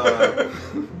Impossible.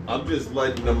 I'm just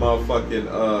letting the motherfucking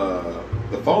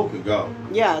the phone could go.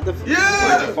 yeah, the Like,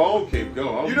 Yeah. the phone can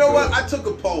go. I'm You know good. what? I took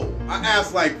a poll. I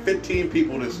asked like 15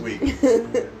 people this week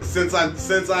since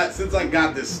I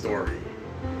got this story,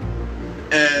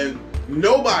 and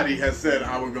nobody has said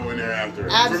I would go in there after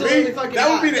it. Absolutely For me, fucking that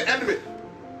would not. be the end of it.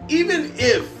 Even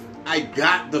if I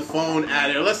got the phone out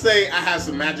of there, let's say I had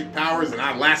some magic powers and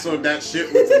I lassoed that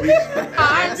shit with the leash. and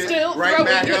I'm yanked it still right throwing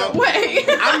back it up. away.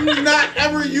 I'm not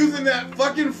ever using that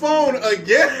fucking phone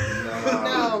again.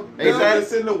 No. If No.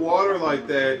 that's in the water like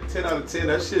that, 10 out of 10,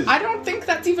 that shit's I don't think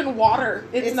that's even water.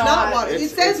 It's not water. It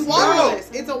It's- says it's waterless.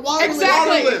 It's a waterless.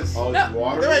 Exactly. Waterless. Oh, No. it's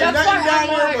water? There ain't That's nothing why down I'm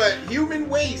there like- but human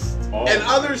waste Oh. and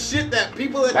other shit that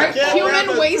people at Right, the campground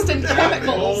human waste and That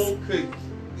chemicals. phone could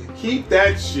keep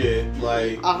that shit,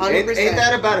 like... 100%. Ain't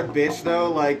that about a bitch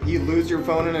though? Like you lose your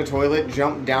phone in a toilet,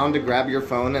 jump down to grab your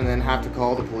phone, and then have to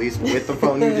call the police with the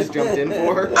phone you just jumped in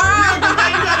for. Ah, but now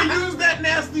you gotta use that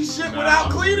nasty shit without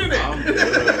cleaning I'm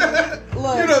it.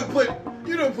 Look.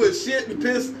 you don't put shit and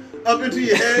piss up into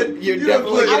your head. You're you don't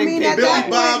definitely put I mean, at Billy that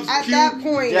Bob's point, at puke that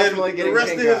point, Definitely and getting the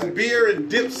rest of pink his eye. beer and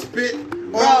dip spit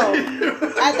Bro,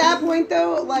 at that point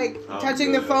though, like I'm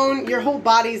touching the good. phone, your whole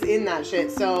body's in that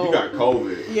shit. So You got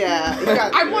COVID. yeah, you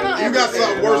got. I wanna- You got everything.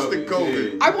 something worse than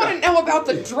COVID. I want to know about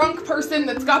the drunk person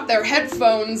that's got their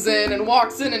headphones in and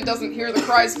walks in and doesn't hear the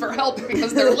cries for help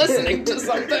because they're listening to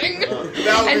something. That would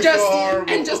And be just so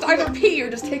horrible. and just either pee or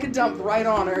just take a dump right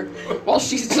on her while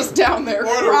she's just down there Or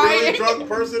the really crying. drunk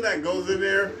person that goes in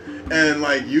there and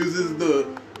like uses the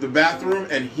bathroom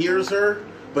and hears her,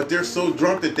 but they're so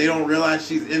drunk that they don't realize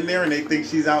she's in there and they think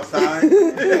she's outside.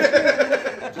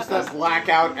 Just that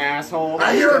blackout asshole.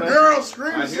 I hear a girl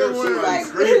screaming I hear somewhere. like-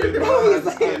 screaming, but I He's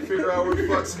just can't figure out where the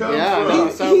fuck's coming Yeah, from. no,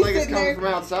 it sounds like it's sitting coming there- from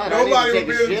outside. Nobody I would need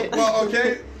be to take a able shit. to. Well,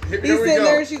 okay. Here He's we sitting go.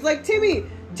 there and she's like, Timmy,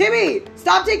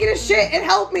 stop taking a shit and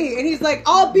help me. And he's like,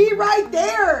 I'll be right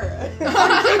there.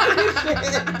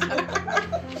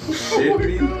 Shit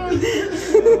me.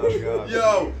 Oh, God.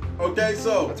 Yo, okay,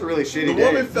 so That's a really the shitty day.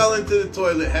 woman fell into the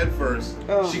toilet head first.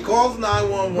 Oh. She calls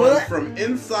 911 What? from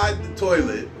inside the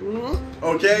toilet. Mhm.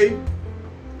 Okay?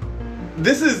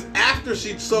 This is after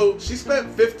she spent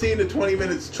 15 to 20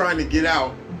 minutes trying to get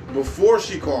out before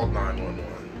she called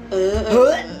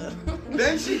 911.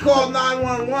 Then she called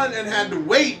 911 and had to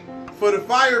wait for the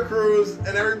fire crews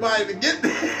and everybody to get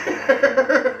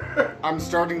there. I'm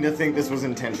starting to think this was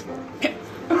intentional.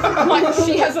 Like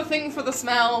she has a thing for the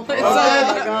smell. It's, Oh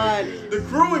my god. The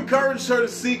crew encouraged her to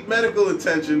seek medical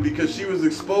attention because she was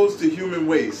exposed to human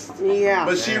waste. Yeah.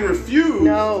 But she refused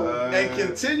No. and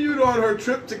continued on her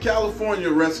trip to California,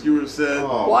 rescuers said.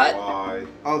 Oh, What? why?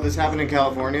 Oh, this happened in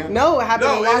California? No, it happened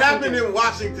No, in it Washington. happened in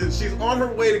Washington. She's on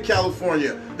her way to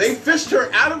California. They fished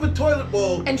her out of a toilet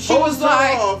bowl, And she hosed was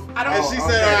like, her off, I don't- and she Oh,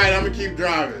 said, okay. "All right, I'm gonna keep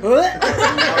driving."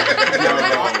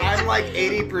 I'm like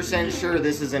 80% sure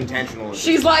this is intentional.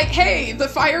 She's like, hey, the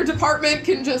fire department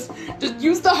can just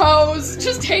use the hose.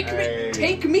 Just take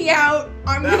Hey. me out.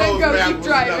 I'm That gonna hose go map keep was enough to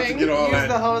driving. get all Use that.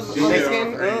 the hose She on the did skin.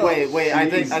 all right. Ugh. Wait, I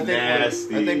She's think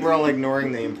nasty. we're all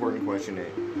ignoring the important question.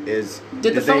 Is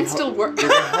Did the they phone ho- still work? Did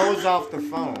they hose off the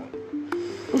phone?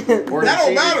 Or That did don't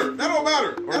she matter. just- That don't matter.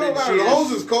 or That did don't matter. she The just-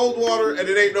 hose is cold water and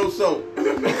it ain't no soap.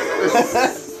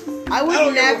 I I don't would give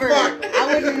a never. fuck.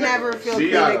 I would never feel She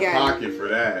clean out of again. pocket for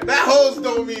that. That hose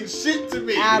don't mean shit to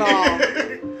me. At all.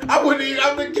 I wouldn't even.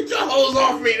 I'm like, get your hose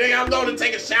off me, nigga. I'm going to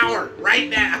take a shower right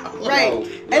now. Right. Yo, And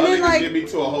y'all then, niggas like- get me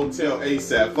to a hotel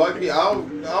ASAP. Fuck me. I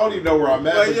don't even know where I'm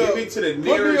at. Like, But yo, get me to the Put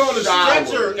me nearest on a shower.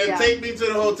 stretcher and Yeah. take me to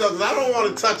the hotel because I don't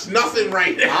want to touch nothing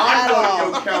right now. I'm At going all.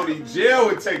 to go county jail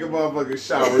and take a motherfucking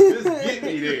shower. Just get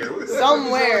me there. What the fuck is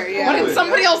Somewhere, y'all yeah. But in doing?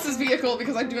 somebody else's vehicle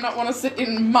because I do not want to sit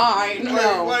in mine.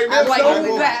 No. Like, I like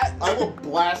Absolutely. that. I will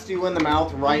blast you in the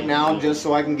mouth right now just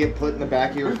so I can get put in the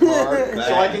back of your car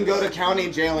so I can go to county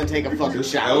jail and take a fucking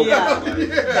Just shower. help. Yeah. Like,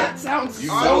 That sounds You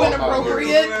so know how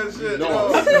inappropriate. That shit, no,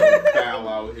 no. I'm smelling foul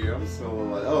out here. I'm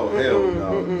smelling like, oh, hell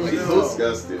no. Like, No.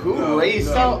 disgusting. Who No, raised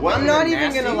no. you? What, I'm not even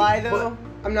nasty? gonna lie though.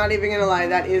 I'm not even gonna lie.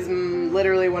 That is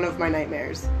literally one of my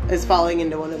nightmares. Is falling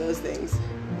into one of those things.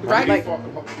 Right? Like,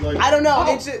 Like, I don't know.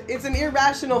 Oh. It's an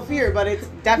irrational fear, but it's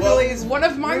definitely Well, is One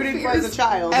of my rooted fears as a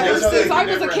child. ever That's since like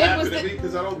I was a never kid happened was to that me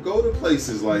because I don't go to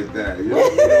places like that. You know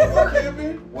what I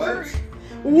mean? What?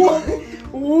 What?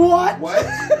 What? What?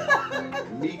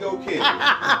 Me go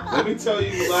camping. Let me tell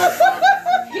you last time.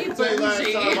 Let me tell you last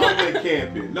time I went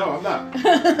camping. No, I'm not.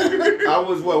 I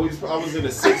was I was in the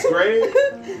 6th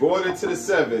grade, going into the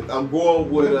 7th. I'm going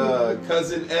with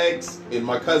cousin X and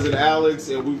my cousin Alex,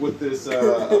 and we with this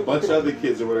a bunch of other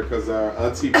kids over there because our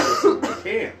auntie put us in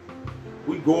camp.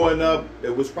 We going up.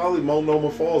 It was probably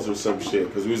Multnomah Falls or some shit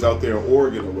because we was out there in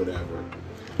Oregon or whatever.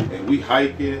 And we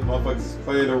hiking, motherfuckers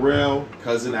playing around.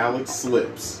 Cousin Alex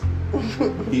slips.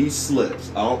 He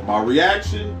slips. My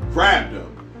reaction, grabbed him.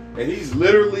 And he's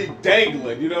literally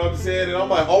dangling, you know what I'm saying? And I'm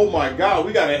like, oh my God,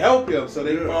 we gotta help him. So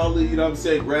they probably, you know what I'm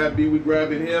saying, grab me, we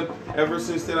grabbing him. Ever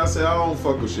since then, I said, I don't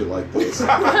fuck with shit like this. It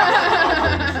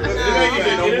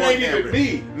ain't even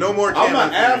me. No more I'm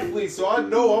an camping. athlete, so I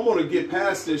know I'm gonna get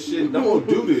past this shit and I'm gonna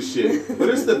do this shit. But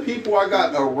it's the people I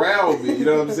got around me, you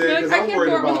know what I'm saying? Like, Because I I'm can't worried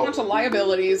go out with a about, bunch of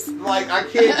liabilities. like, I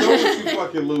can't go with you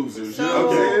fucking losers, you know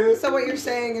what I'm saying? So what you're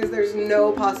saying is there's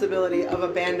no possibility of a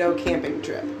bando camping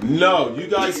trip. No, you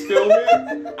guys film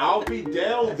it. I'll be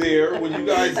down there when you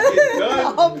guys get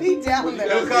done. I'll be down When you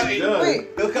there. guys get done. Wait.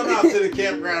 He'll come out to the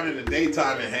campground in the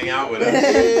daytime and hang out with us. And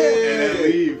then Yeah.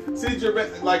 leave. See,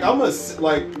 Jermaine, like I'm a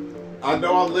like I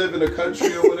know I live in a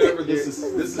country or whatever. This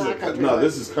is not country.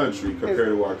 this is country compared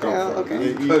to where I come from.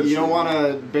 okay. You don't want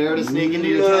a bear to sneak into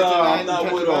your tent No, tonight I'm and not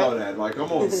catch with a all bite? that. Like,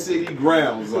 I'm on city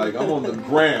grounds. Like, I'm on the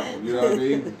ground. You know what I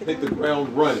mean? Hit the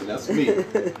ground running. That's me.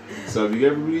 So if you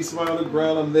ever need somebody on the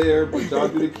ground, I'm there. But y'all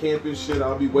do the camping shit,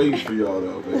 I'll be waiting for y'all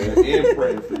though, man. And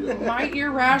praying for y'all. My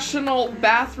irrational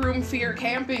bathroom fear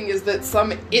camping is that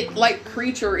some it-like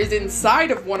creature is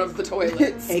inside of one of the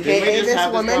toilets. Can we AKA just this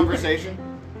have this woman. conversation?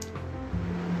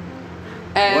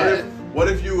 And What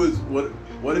if you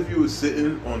was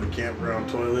sitting on the campground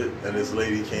toilet and this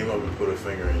lady came up and put a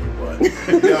finger in your butt? And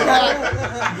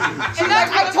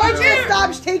that's I told you to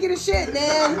stop taking a shit,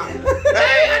 man.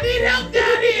 Hey, I need help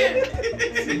down here.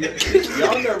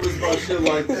 Y'all nervous about shit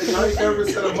like that? Y'all ain't never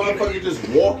said a motherfucker just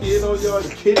walk in on y'all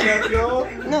and kidnap y'all?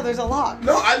 No, there's a lock.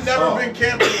 No, I've never been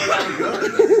camping without a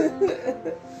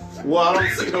gun. Well, I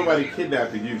don't see nobody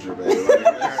kidnapping you, Jermaine. Like,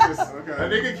 that's just, Okay. a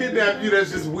nigga kidnap you, that's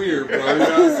just weird, bro. You know what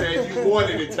I'm saying? You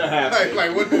wanted it to happen.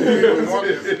 Like what did you want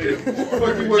this nigga for?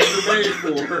 What you was Jermaine It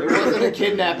for? wasn't a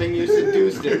kidnapping, you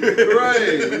seduced him.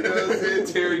 Right, you know what I'm saying?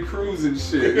 Terry Crews and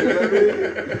shit, you know what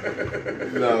I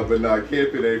mean? No, but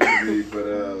camping ain't for me,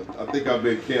 but I think I've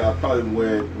been I probably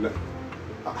went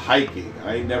hiking.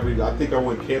 I think I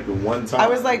went camping one time. I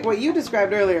was like, what you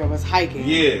described earlier was hiking.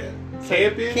 Yeah.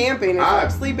 Camping? Camping is I've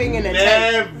like sleeping in a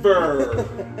tent. never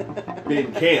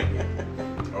been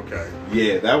camping. Okay.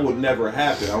 Yeah, that would never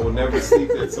happen. I would never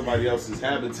sleep in somebody else's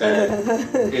habitat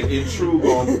and intrude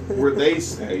on where they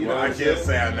stay. You know Well, what I I'm can't saying?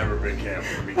 say I've never been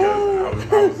camping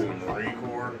because I was in the Marine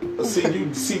Corps.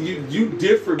 You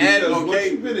differ because And, once okay.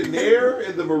 you've been in there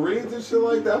in the Marines and shit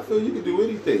like that, I feel you can do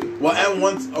anything. Well, at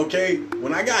once, okay,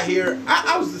 when I got here,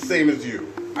 I was the same as you.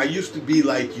 I used to be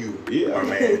like you, Yeah. my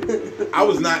man. I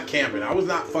was not camping. I was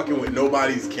not fucking with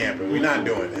nobody's camping. We're not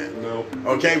doing that. No.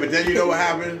 Okay, but then you know what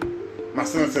happened? My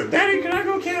son said, "Daddy, can I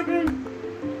go camping?"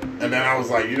 And then I was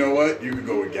like, you know what? You could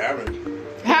go with Gavin.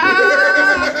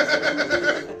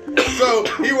 So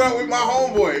he went with my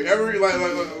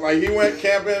homeboy. Like he went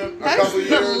camping a that's couple the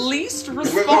years least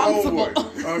with my responsible.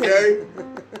 homeboy. Okay.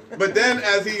 But then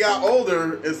as he got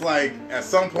older, it's like at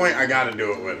some point I got to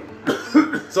do it with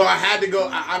him. So I had to go.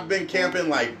 I've been camping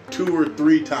like 2 or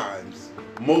 3 times,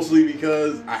 mostly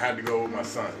because I had to go with my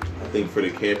son. I think for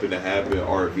the camping to happen,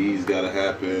 RVs gotta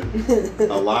happen.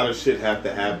 A lot of shit have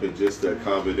to happen just to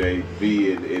accommodate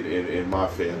me and my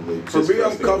family. For Just me,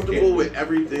 us I'm to go comfortable camping. with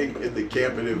everything in the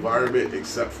camping environment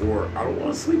except for I don't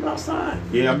want to sleep outside.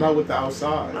 Yeah, I'm not with the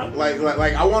outside.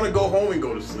 Like I want to go home and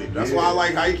go to sleep. That's why I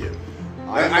like hiking.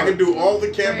 I I'm can do all the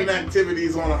camping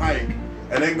activities on a hike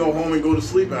and then go home and go to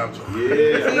sleep after.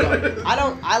 Yeah.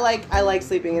 I like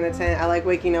sleeping in a tent. I like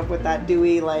waking up with that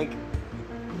dewy like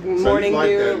So morning you like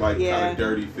dew. that like yeah. kind of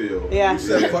dirty feel. Yeah. You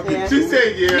said fucking Yeah. She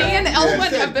said yeah. Me and Elwin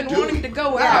said have been do wanting it. to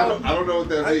go Yeah. out. I don't know what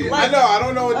that means. I know. I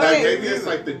don't know what that Okay. Maybe means. it's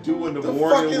like the dew in the The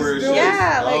morning fuck is where it's dew? just,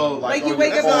 Yeah, oh, like on you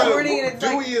wake your up in the phone. morning and it's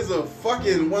Dewey like is a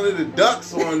fucking one of the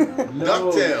ducks on No,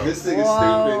 DuckTales. this thing is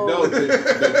Whoa. stupid.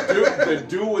 No, the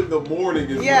dew in the morning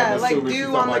is Yeah, what I'm like assuming. dew She's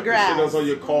on talking the like grass. The shit that's on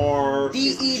your car.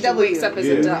 She DEW. wakes up as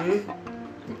Yeah. a duck.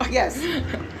 Yes.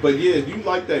 But yeah, you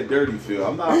like that dirty feel.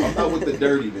 I'm not with the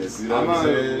dirtiness. You know what I'm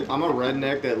saying? I'm a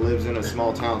redneck that lives in a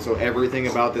small town, so everything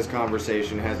about this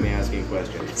conversation has me asking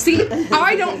questions. See,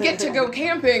 I don't get to go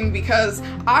camping because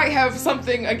I have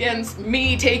something against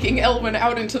me taking Elwin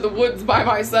out into the woods by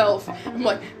myself. I'm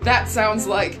like, that sounds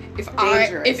like if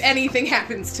Dangerous. anything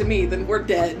happens to me, then we're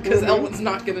dead because Elwin's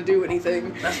not gonna do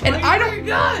anything. And Why I you bring a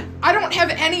gun? don't have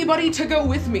anybody to go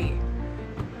with me.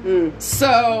 Mm.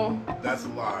 So That's a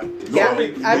lie. Yeah.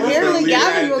 Normally- Apparently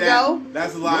Gavin will go.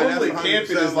 That's a lie. Normally That's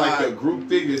camping 100% is like lie. a group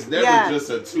thing. It's never Yeah. just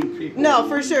a 2 people. No,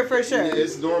 for sure. Yeah,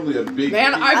 it's normally a big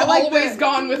man, group. I've like always the-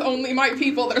 gone with only my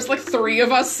people. There's like 3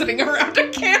 of us sitting around a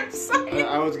campsite.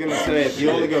 I was gonna say, if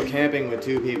you only go camping with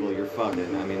 2 people, you're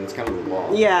fucking. I mean, it's kind of the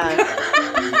law. Yeah.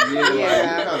 Yeah,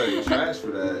 Yeah. you kind of trash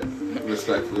for that,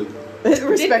 respectfully.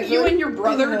 Didn't you and your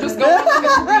brother just go on like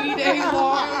a 3-day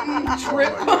long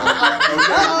trip?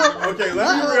 Okay,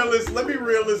 let me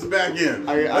reel this back in.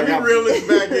 I Let me got- reel this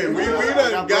back in. We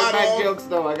I done got Brokeback off. jokes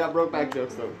though. I got Brokeback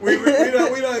jokes though. We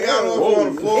done got off on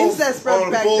a full, Incest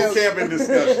Brokeback jokes. camping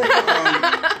discussion.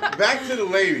 Back to the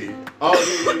lady. Oh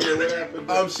yeah. What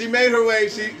happened? She made her way.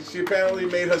 She apparently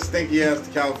made her stinky ass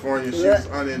to California. She was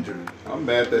uninjured. I'm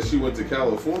mad that she went to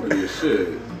California. Shit.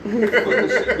 What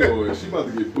is she doing? She about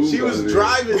to get booed. She was out of there.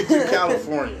 driving to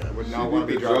California. Would not want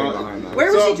to be driving behind that.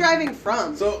 Where was So- she driving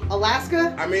from? so-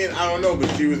 Alaska? I mean, I don't know, but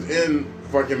she was in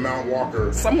fucking Mount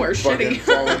Walker. Somewhere fucking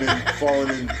shitty. falling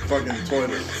in fucking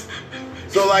toilets.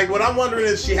 So like, what I'm wondering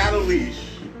is, she had a leash.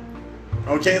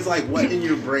 Okay, it's like, what in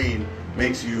your brain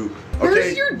makes you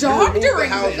Where's your dog you remove the during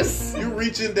housing. this? You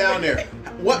reaching down there.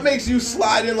 What makes you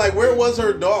slide in? Like, where was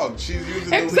her dog? She's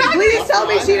using Exactly. Please tell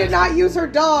me she did not use her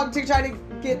dog to try to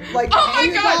get like. Oh my hang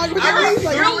the god! dog with her leash,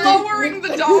 like, You're lowering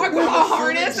the dog with a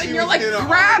harness, and you're like,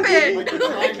 grab Like you're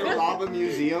trying it. to rob a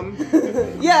museum.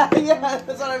 Yeah,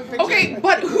 that's what I'm picturing. Okay,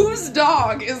 but whose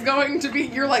dog is going to be?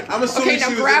 You're like, I'm assuming okay, now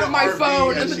she was in grab the my RV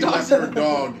phone, and and the she dog. left her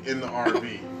dog in the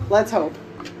RV. Let's hope.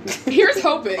 Here's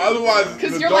hoping. Otherwise, the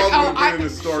 'Cause dog you're would like, have oh, been in the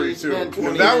story She too. spent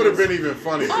 20 That would have minutes. been even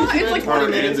funnier. It's like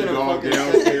Her and the dog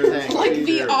downstairs. like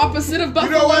the opposite of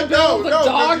Buffalo know what? Bill. No, The no,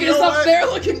 dog but you is know up what? there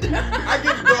looking down. I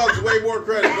give dogs way more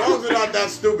credit. Dogs are not that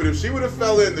stupid. If she would have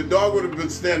fell in, the dog would have been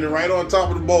standing right on top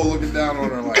of the bowl looking down on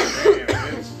her like, damn,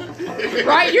 bitch.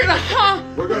 Right? You're like, huh?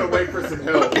 We're gonna wait for some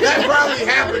help. That probably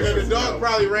happened, and the dog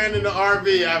probably ran in the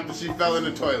RV after she fell in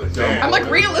the toilet. Damn. I'm like,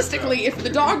 realistically, if the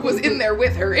dog was in there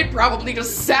with her, it probably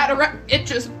just sat around. It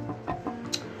just.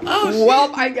 Oh, shit.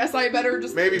 Well, I guess I better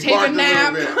just Maybe take a barked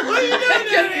nap. little bit. What are you doing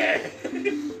there?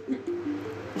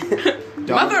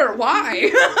 Mother, why?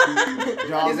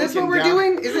 Is this what we're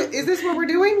doing? Is this what we're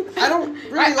doing? I don't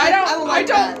really like. I don't like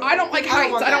that. I don't like I don't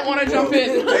heights. want I don't that. want to jump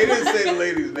in. They didn't say the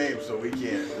lady's name, so we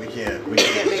can't Can't make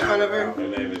fun of her. Her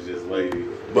name is just Lady.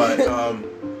 But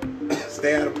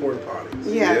stay out of porta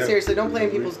potties. Yeah, seriously, don't play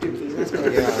in people's dookies. That's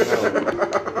good.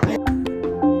 Yeah,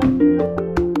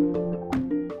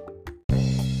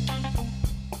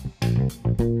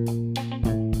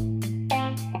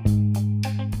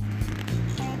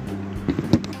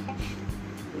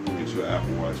 Get you an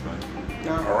Apple Watch, man.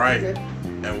 No, All right. good.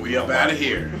 And we up out of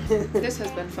here. This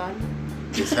has been fun.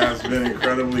 This has been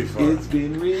incredibly fun.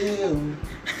 been real.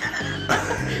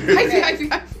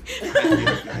 I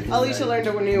Alicia learned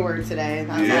a new word today.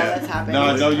 That's all that's happened.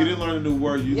 No, you didn't learn a new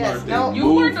word. You Yes, learned no. the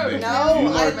You learned a- movement. No, You I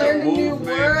learned learned a new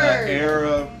movement, word. An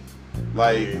era,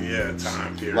 like Yeah,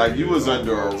 time period. like you was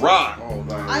under a rock.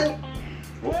 Hold on.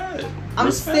 What? I'm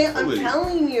Respectfully.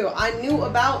 telling you, I knew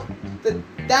about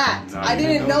that. No, I you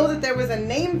didn't didn't know know. that there was a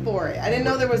name for it. I didn't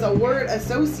know there was a word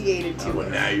associated to Well,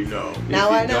 it. now you know. Now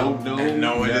If you I know. Don't know. And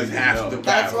knowing now is you half know. the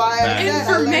That's why I said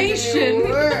Information. I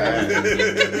learned a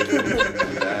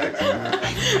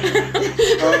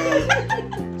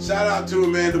new word. Shout out to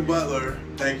Amanda Butler.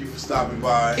 Thank you for stopping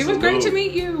by. It was great to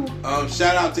meet you.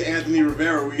 Shout out to Anthony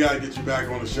Rivera. We gotta get you back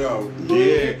on the show.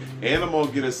 Yeah, and I'm gonna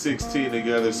get a 16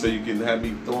 together so you can have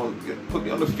me put me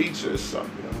on the feature or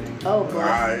something. Oh, boy. All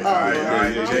right, Oh, all right, boy. all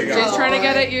right. Jay got Jay's trying to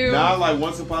get at you. Now, like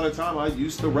once upon a time, I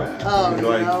used to rap. Oh, like, You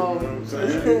know no. what I'm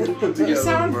saying? Put You together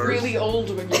sound a verse. really old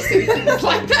when you say things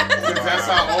like that. That's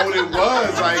how old it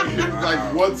was. Like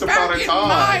once upon Back a in my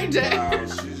time. day. Wow,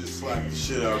 she just slapped the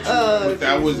shit out of you. Oh,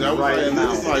 That was Right like, this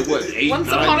now. is like what 8, Once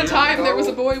 9 upon a years time, ago? there was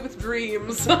a boy with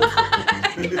dreams.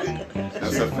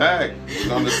 That's a fact. It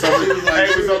was on the summer. She was like- Hey,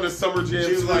 it was on the summer jam.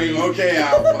 She was like, screen. okay,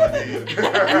 Al Bundy. You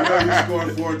know you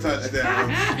scored 4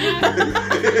 touchdowns.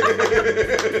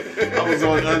 I was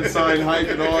on unsigned hype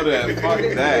and all that. Fuck If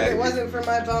it that. wasn't for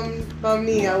my bum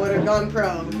knee, I would have gone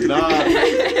pro. Nah.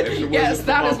 If it Yes, wasn't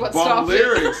that for is my what bum stopped it.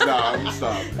 lyrics. Nah, I'm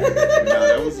stopping. Nah,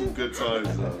 that was some good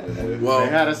times though. Well, They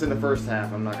had us in the first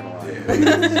half. I'm not gonna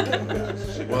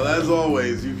lie. Well, as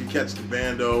always, you can catch the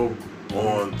bando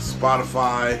on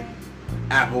Spotify,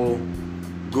 Apple,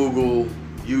 Google,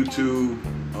 YouTube,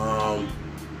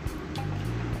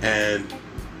 and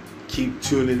keep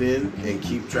tuning in and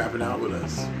keep trapping out with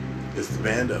us. It's the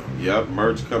bando. Yep,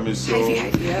 merch coming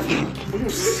soon.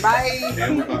 Bye.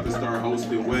 And we're about to start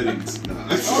hosting weddings. Nah.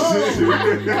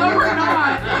 No, we're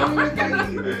not.